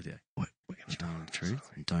to level with you. What? We're Do you know the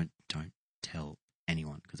truth? And don't tell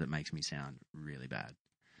anyone because it makes me sound really bad.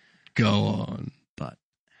 Go on. But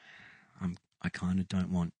I kind of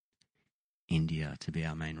don't want India to be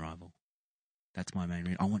our main rival. That's my main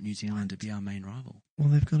reason. I want New Zealand to be our main rival. Well,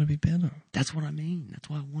 they've got to be better. That's what I mean. That's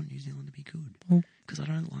why I want New Zealand to be good. Well- Because I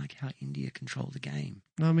don't like how India control the game.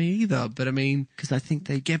 No, me either. But I mean, Because I think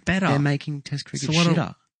they get better. They're making Test cricket So what do-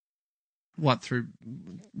 shitter. What through?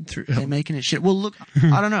 They're making it shit. Well, look,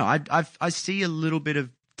 I don't know. I see a little bit of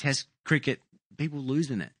Test cricket. People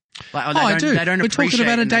losing it. Like, I do. They don't We're talking appreciate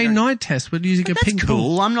about a and they don't- day-night test. We're using a That's ping pong.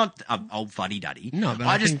 cool. I'm not old fuddy-duddy. No, but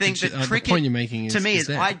I just think the that cricket, point you're making is, to me, is is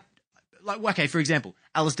there. okay, for example,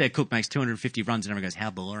 Alistair Cook makes 250 runs and everyone goes, how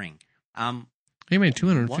boring. He made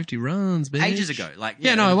 250 runs, bitch. Ages ago. Like,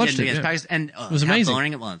 Yeah, no, I watched it, against yeah. Pakistan, and It was amazing. how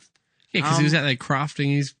boring it was. Yeah, because he was out there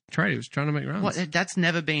crafting his trade. He was trying to make runs. That's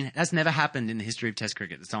never happened in the history of Test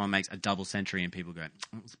cricket that someone makes a double century and people go,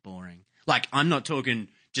 oh, it's boring. Like, I'm not talking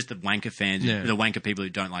just the wanker fans, Yeah. the wanker people who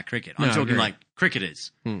don't like cricket. I'm No, I talking agree. like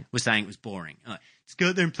cricketers were saying it was boring. Like, let's go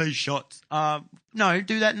out there and play shots. No,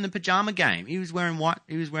 do that in the pajama game. He was wearing white.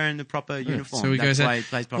 He was wearing the proper uniform. So he That's goes why out. he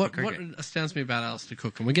plays proper What cricket. astounds me about Alistair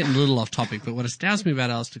Cook, and we're getting a little off topic, but what astounds me about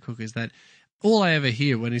Alistair Cook is that all I ever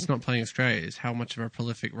hear when he's not playing Australia is how much of a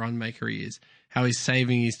prolific run maker he is, how he's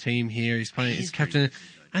saving his team here, he's playing, he's captain.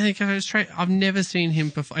 I think I've never seen him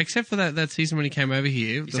perform, except for that season when he came over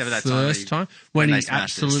here, Except for the that first time time when they he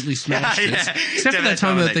smashed us. absolutely smashed Yeah, us. yeah. Except for that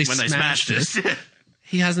time that they when smashed us.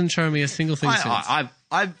 He hasn't shown me a single thing since. I've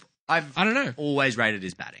I don't know. always rated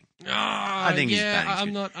his batting. I think his batting's I'm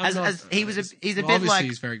good. not. He's a well, bit obviously like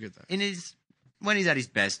he's very good though. when he's at his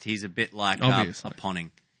best, he's a bit like a Obviously.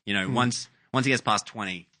 Ponning. You know, once he gets past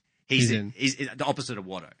 20, He's he's in. the opposite of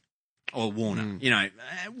Watto or Warner. You know,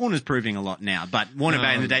 Warner's proving a lot now, but Warner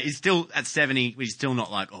back in the day, he's still at 70. He's still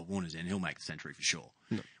not like, oh, Warner's in, he'll make the century for sure.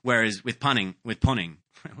 Whereas with Ponning,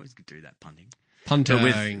 I always could do that punting. Punter. But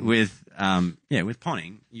with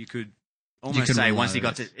Ponning, you could almost could say rely once he on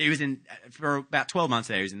got it. to, he was in for about 12 months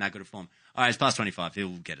there, he was in that good a form. All right, he's past 25, he'll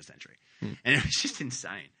get a century. And it was just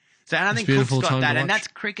insane. So and I think Cook's beautiful got time to that, and watch. that's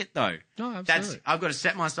cricket though. No, absolutely. I've got to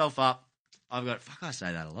set myself up. I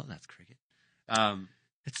say that a lot. That's cricket.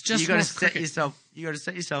 It's just you got to not set cricket. yourself. You got to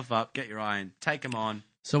set yourself up. Get your eye in. Take them on.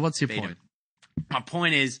 So what's your Beat point? 'em. My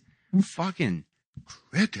point is, fucking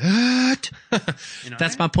cricket. You know?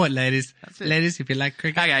 That's my point, ladies. That's it. Ladies, if you like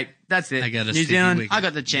cricket, Okay, that's it. I got a New sticky Zealand. wicket. I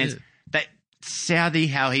got the chance. Yeah. Southey,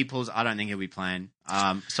 how he pulls, I don't think he'll be playing.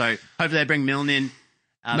 So hopefully they bring Milne in.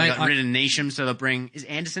 They Mate, got rid of Neesham, so they'll bring. Is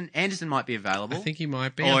Anderson? Anderson might be available. I think he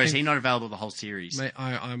might be. Or I is think- he not available the whole series? Mate,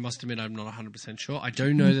 I must admit I'm not 100% sure. I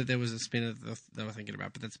do know that there was a spinner that they were thinking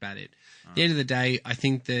about, but that's about it. At the end of the day, I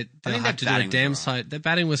think that they'll think have to their do a batting was damn all right. sight. Their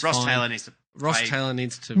batting was Ross fine. Taylor needs to. Ross play. Taylor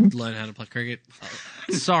needs to learn how to play cricket.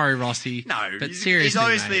 Sorry, Rossi. No, but he's seriously,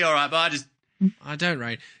 obviously mate, all right. But I don't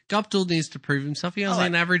rate. Guptill needs to prove himself. He has like-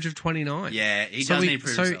 an average of 29. yeah, he So does we- need to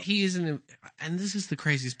prove so himself. he is and this is the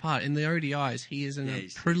craziest part. In the ODIs, he is a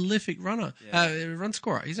he's- prolific runner, run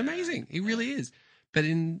scorer. He's amazing. He really is. But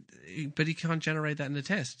he can't generate that in the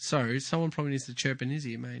test. So someone probably needs to chirp in his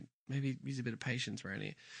ear, mate. Maybe use a bit of patience around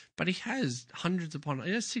here. But he has he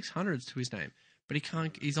has 600s to his name. But he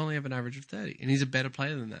can't. He's only have an average of 30, and he's a better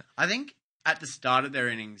player than that. I think at the start of their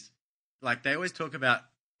innings, like they always talk about,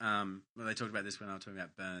 they talked about this when I was talking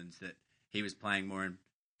about Burns, that he was playing more in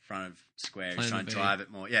front of square, he's Playing trying the to V. drive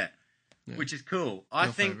it more, yeah. Which is cool. Your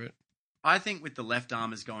favourite. I think with the left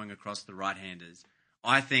armers going across the right-handers,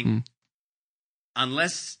 I think Hmm.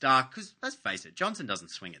 unless Stark, because let's face it, Johnson doesn't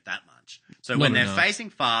swing it that much. So Not when they're enough.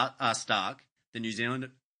 facing Stark, the New Zealand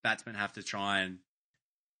batsmen have to try and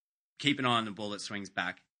keep an eye on the ball that swings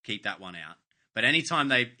back, keep that one out. But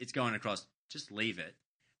anytime it's going across, just leave it.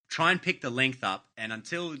 Try and pick the length up, and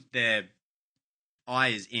until their eye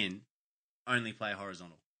is in, only play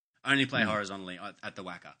horizontal. Only play horizontally at the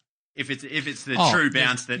whacker. If it's the true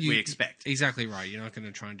bounce that we expect. Exactly right. You're not going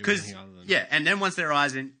to try and do Because anything other than yeah, and then once their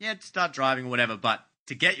eyes in, start driving or whatever. But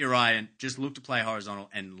to get your eye in, just look to play horizontal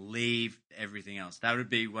and leave everything else. That would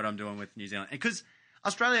be what I'm doing with New Zealand. Because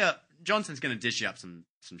Australia, Johnson's going to dish you up some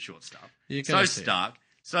short stuff. You're So gonna see it. Stark.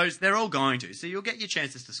 So they're all going to. So you'll get your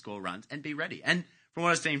chances to score runs and be ready. And from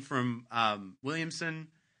what I've seen from Williamson,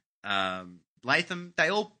 Latham, they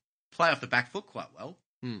all play off the back foot quite well.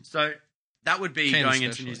 So that would be Ken going into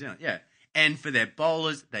especially. New Zealand. Yeah. And for their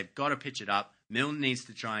bowlers, they've got to pitch it up. Milne needs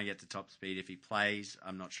to try and get to top speed if he plays.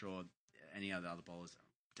 I'm not sure any other bowlers.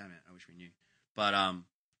 damn it, I wish we knew. But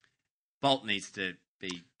Bolt needs to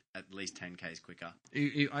be at least 10 Ks quicker.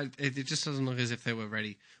 It just doesn't look as if they were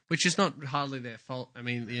ready, which is not hardly their fault. I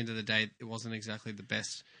mean, at the end of the day, it wasn't exactly the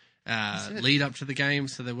best lead up to the game,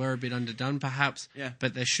 so they were a bit underdone, perhaps. Yeah.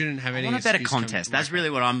 But they shouldn't have any. I want a better contest. That's really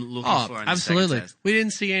what I'm looking for. In Absolutely. The second test. We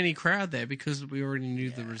didn't see any crowd there because we already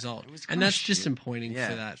knew the result, and that's disappointing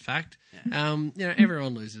for that fact. Yeah.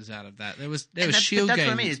 Everyone loses out of that. There was Shield that's game.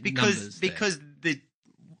 What I mean is because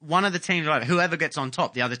one of the teams, like whoever gets on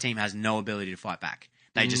top, the other team has no ability to fight back.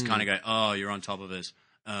 They just kind of go, "Oh, you're on top of us.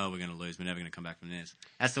 Oh, we're going to lose. We're never going to come back from this."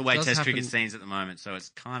 That's the way Test cricket scenes at the moment. So it's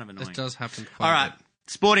kind of annoying. This does happen quite All right,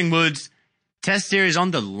 Sporting Woods Test series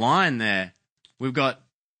on the line. There, we got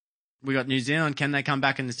New Zealand. Can they come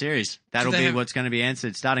back in the series? That'll be what's going to be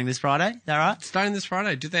answered starting this Friday. Is that right? Starting this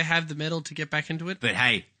Friday. Do they have the medal to get back into it? But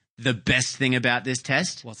hey, the best thing about this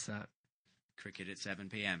test. What's that? Cricket at 7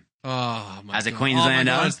 p.m. Oh my! As a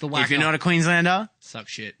Queenslander, if you're not a Queenslander, suck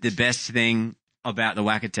shit. The best thing about the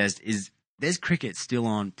WACA test is there's cricket still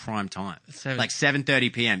on prime time, like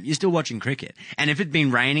 7:30 p.m. You're still watching cricket, and if it'd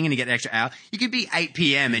been raining and you get an extra hour, you could be 8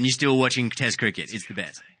 p.m. and you're still watching Test cricket. It's the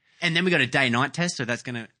best. And then we got a day-night test, so that's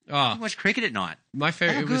gonna watch cricket at night. My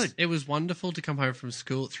favorite. It was wonderful to come home from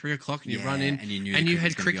school at 3:00 and you run in and you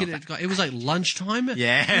had cricket. It was like lunchtime.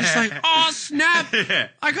 Yeah, it's like, oh snap!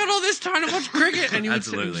 I got all this time to watch cricket, and you would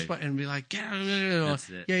sit and be like, get out. That's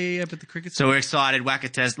it. Yeah. But the cricket. So we're excited.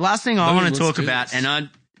 WACA test. Last thing I want to talk about, and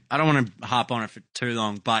I don't want to harp on it for too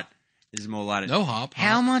long, but there's more light. No harp.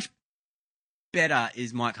 How much better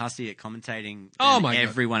is Mike Hussey at commentating than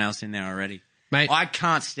everyone else in there already? Mate, I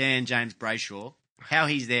can't stand James Brayshaw. How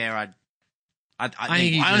he's there, I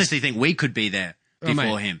honestly think we could be there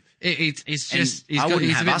before him. It's just I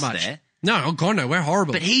wouldn't have us there. No, oh god, no, we're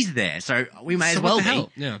horrible. But he's there, so we may as well be.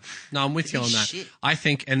 Hell? Yeah, no, I'm with you on that. Shit. I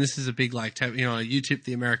think, and this is a big you tip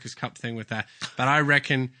the America's Cup thing with that, but I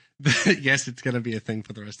reckon yes, it's going to be a thing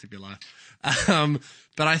for the rest of your life.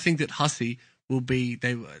 But I think that Hussey will be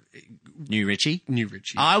New Richie.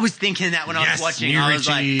 I was thinking that when I was watching. I was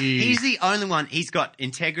like, he's the only one. He's got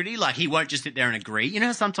integrity. Like he won't just sit there and agree. You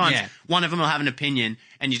know, sometimes one of them will have an opinion,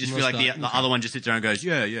 and you just feel like the other one just sits there and goes,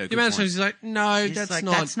 "Yeah." Good point. He's like, "No,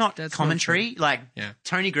 that's not commentary."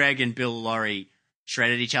 Tony Gregg and Bill Laurie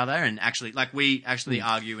shredded each other, and actually, we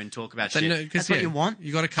argue and talk about shit. No, that's what you want.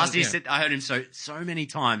 You got to cut. I heard him so many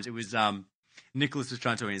times. It was Nicholas was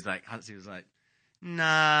trying to. And he's like, Hussey was like.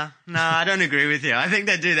 Nah, I don't agree with you. I think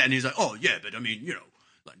they do that. And he's like, oh, yeah, but I mean,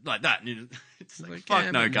 like that. And it's like,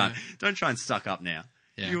 fuck no, guy. Don't try and suck up now.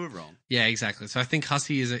 Yeah. You were wrong. Yeah, exactly. So I think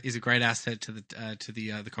Hussey is a great asset to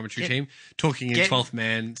the commentary team. Talking in 12th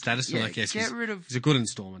man status. Yeah, he's a good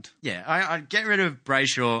installment. Yeah, I'd get rid of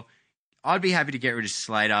Brayshaw. I'd be happy to get rid of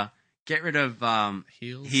Slater. Get rid of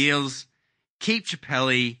Heels. Keep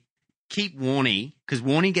Chappelli. Keep Warney, because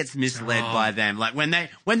Warney gets misled by them. Like when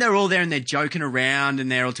they're all there and they're joking around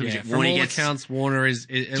and they're all talking. From all accounts, Warner is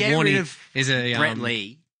a Brett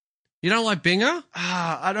Lee. You don't like Binger?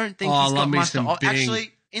 I don't think he's got much.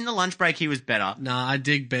 Actually, in the lunch break, he was better. Nah, I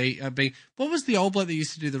dig Bing. What was the old bloke that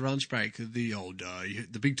used to do the lunch break? The old,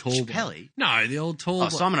 the big tall Chappelli? No, the old tall.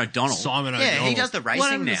 Simon O'Donnell. Yeah, he does the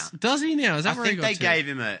racing now. Does he now? Is that where he got I think they gave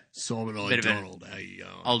him a Simon bit O'Donnell. of an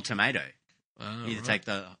old tomato. Either take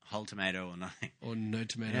the whole tomato or nothing. Or no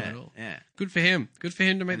tomato at all. Yeah. Good for him. Good for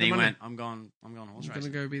him to make the money. Went, I'm going horse racing. I'm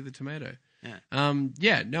going to go be the tomato. Yeah.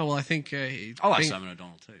 I think... I like Simon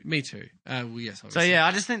O'Donnell too. Me too. Yes, obviously. So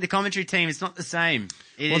I just think the commentary team is not the same.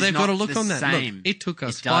 They've got to look on that. Look, it took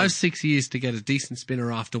us 5-6 years to get a decent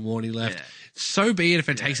spinner after Warney left. Yeah. So be it if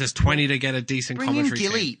it takes us 20 to get a decent commentary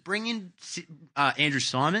team. Bring in Gilly. Bring in Andrew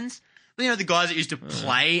Simons. The guys that used to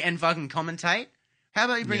play and fucking commentate. How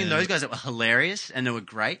about you bring in those guys that were hilarious and they were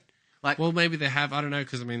great? Well, maybe they have. I don't know,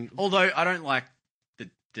 because although I don't like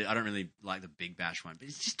I don't really like the Big Bash one, but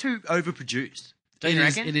it's just too overproduced. Don't you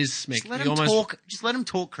reckon? It is smick. Just let them talk. Just let them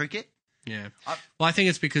talk cricket. Yeah. Well, I think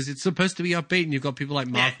it's because it's supposed to be upbeat, and you've got people like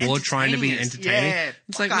Mark Ward trying to be entertaining. Yeah.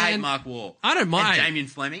 It's I hate Mark Ward. I don't mind. And Damien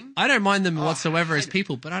Fleming. I don't mind them whatsoever as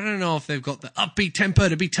people, but I don't know if they've got the upbeat tempo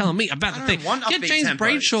to be telling me about the thing. Get James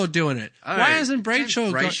Brayshaw doing it. Why isn't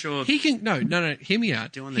Brayshaw? He can no. Hear me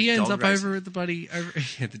out. He ends up over at the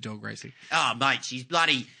the dog racing. Oh mate, she's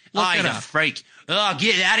bloody. He's a freak. Oh,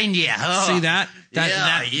 get that in here. Oh. See that?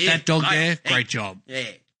 That dog there? Great job. Yeah.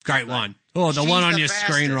 Great one. Oh, the one on your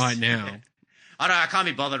screen right now. I can't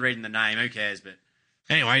be bothered reading the name. Who cares? But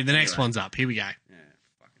anyway, the next one's up. Here we go. Yeah,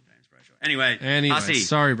 fucking James Brayshaw. Anyway, Hussey,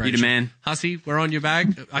 sorry, Brayshaw. You the man. Hussey, we're on your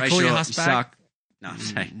bag. I call you Huss bag. Suck. No, I'm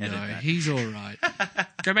saying No, edit that. he's all right.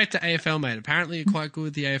 Go back to AFL, mate. Apparently, you're quite good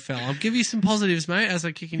with the AFL. I'll give you some positives, mate, as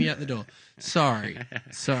I'm kicking you out the door. Sorry.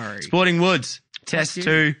 Sporting Woods, Test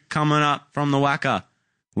 2 coming up from the Wacker.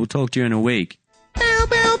 We'll talk to you in a week.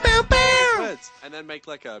 And then make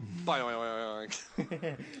like a boing.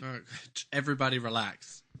 All right. Everybody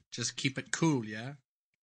relax. Just keep it cool, yeah?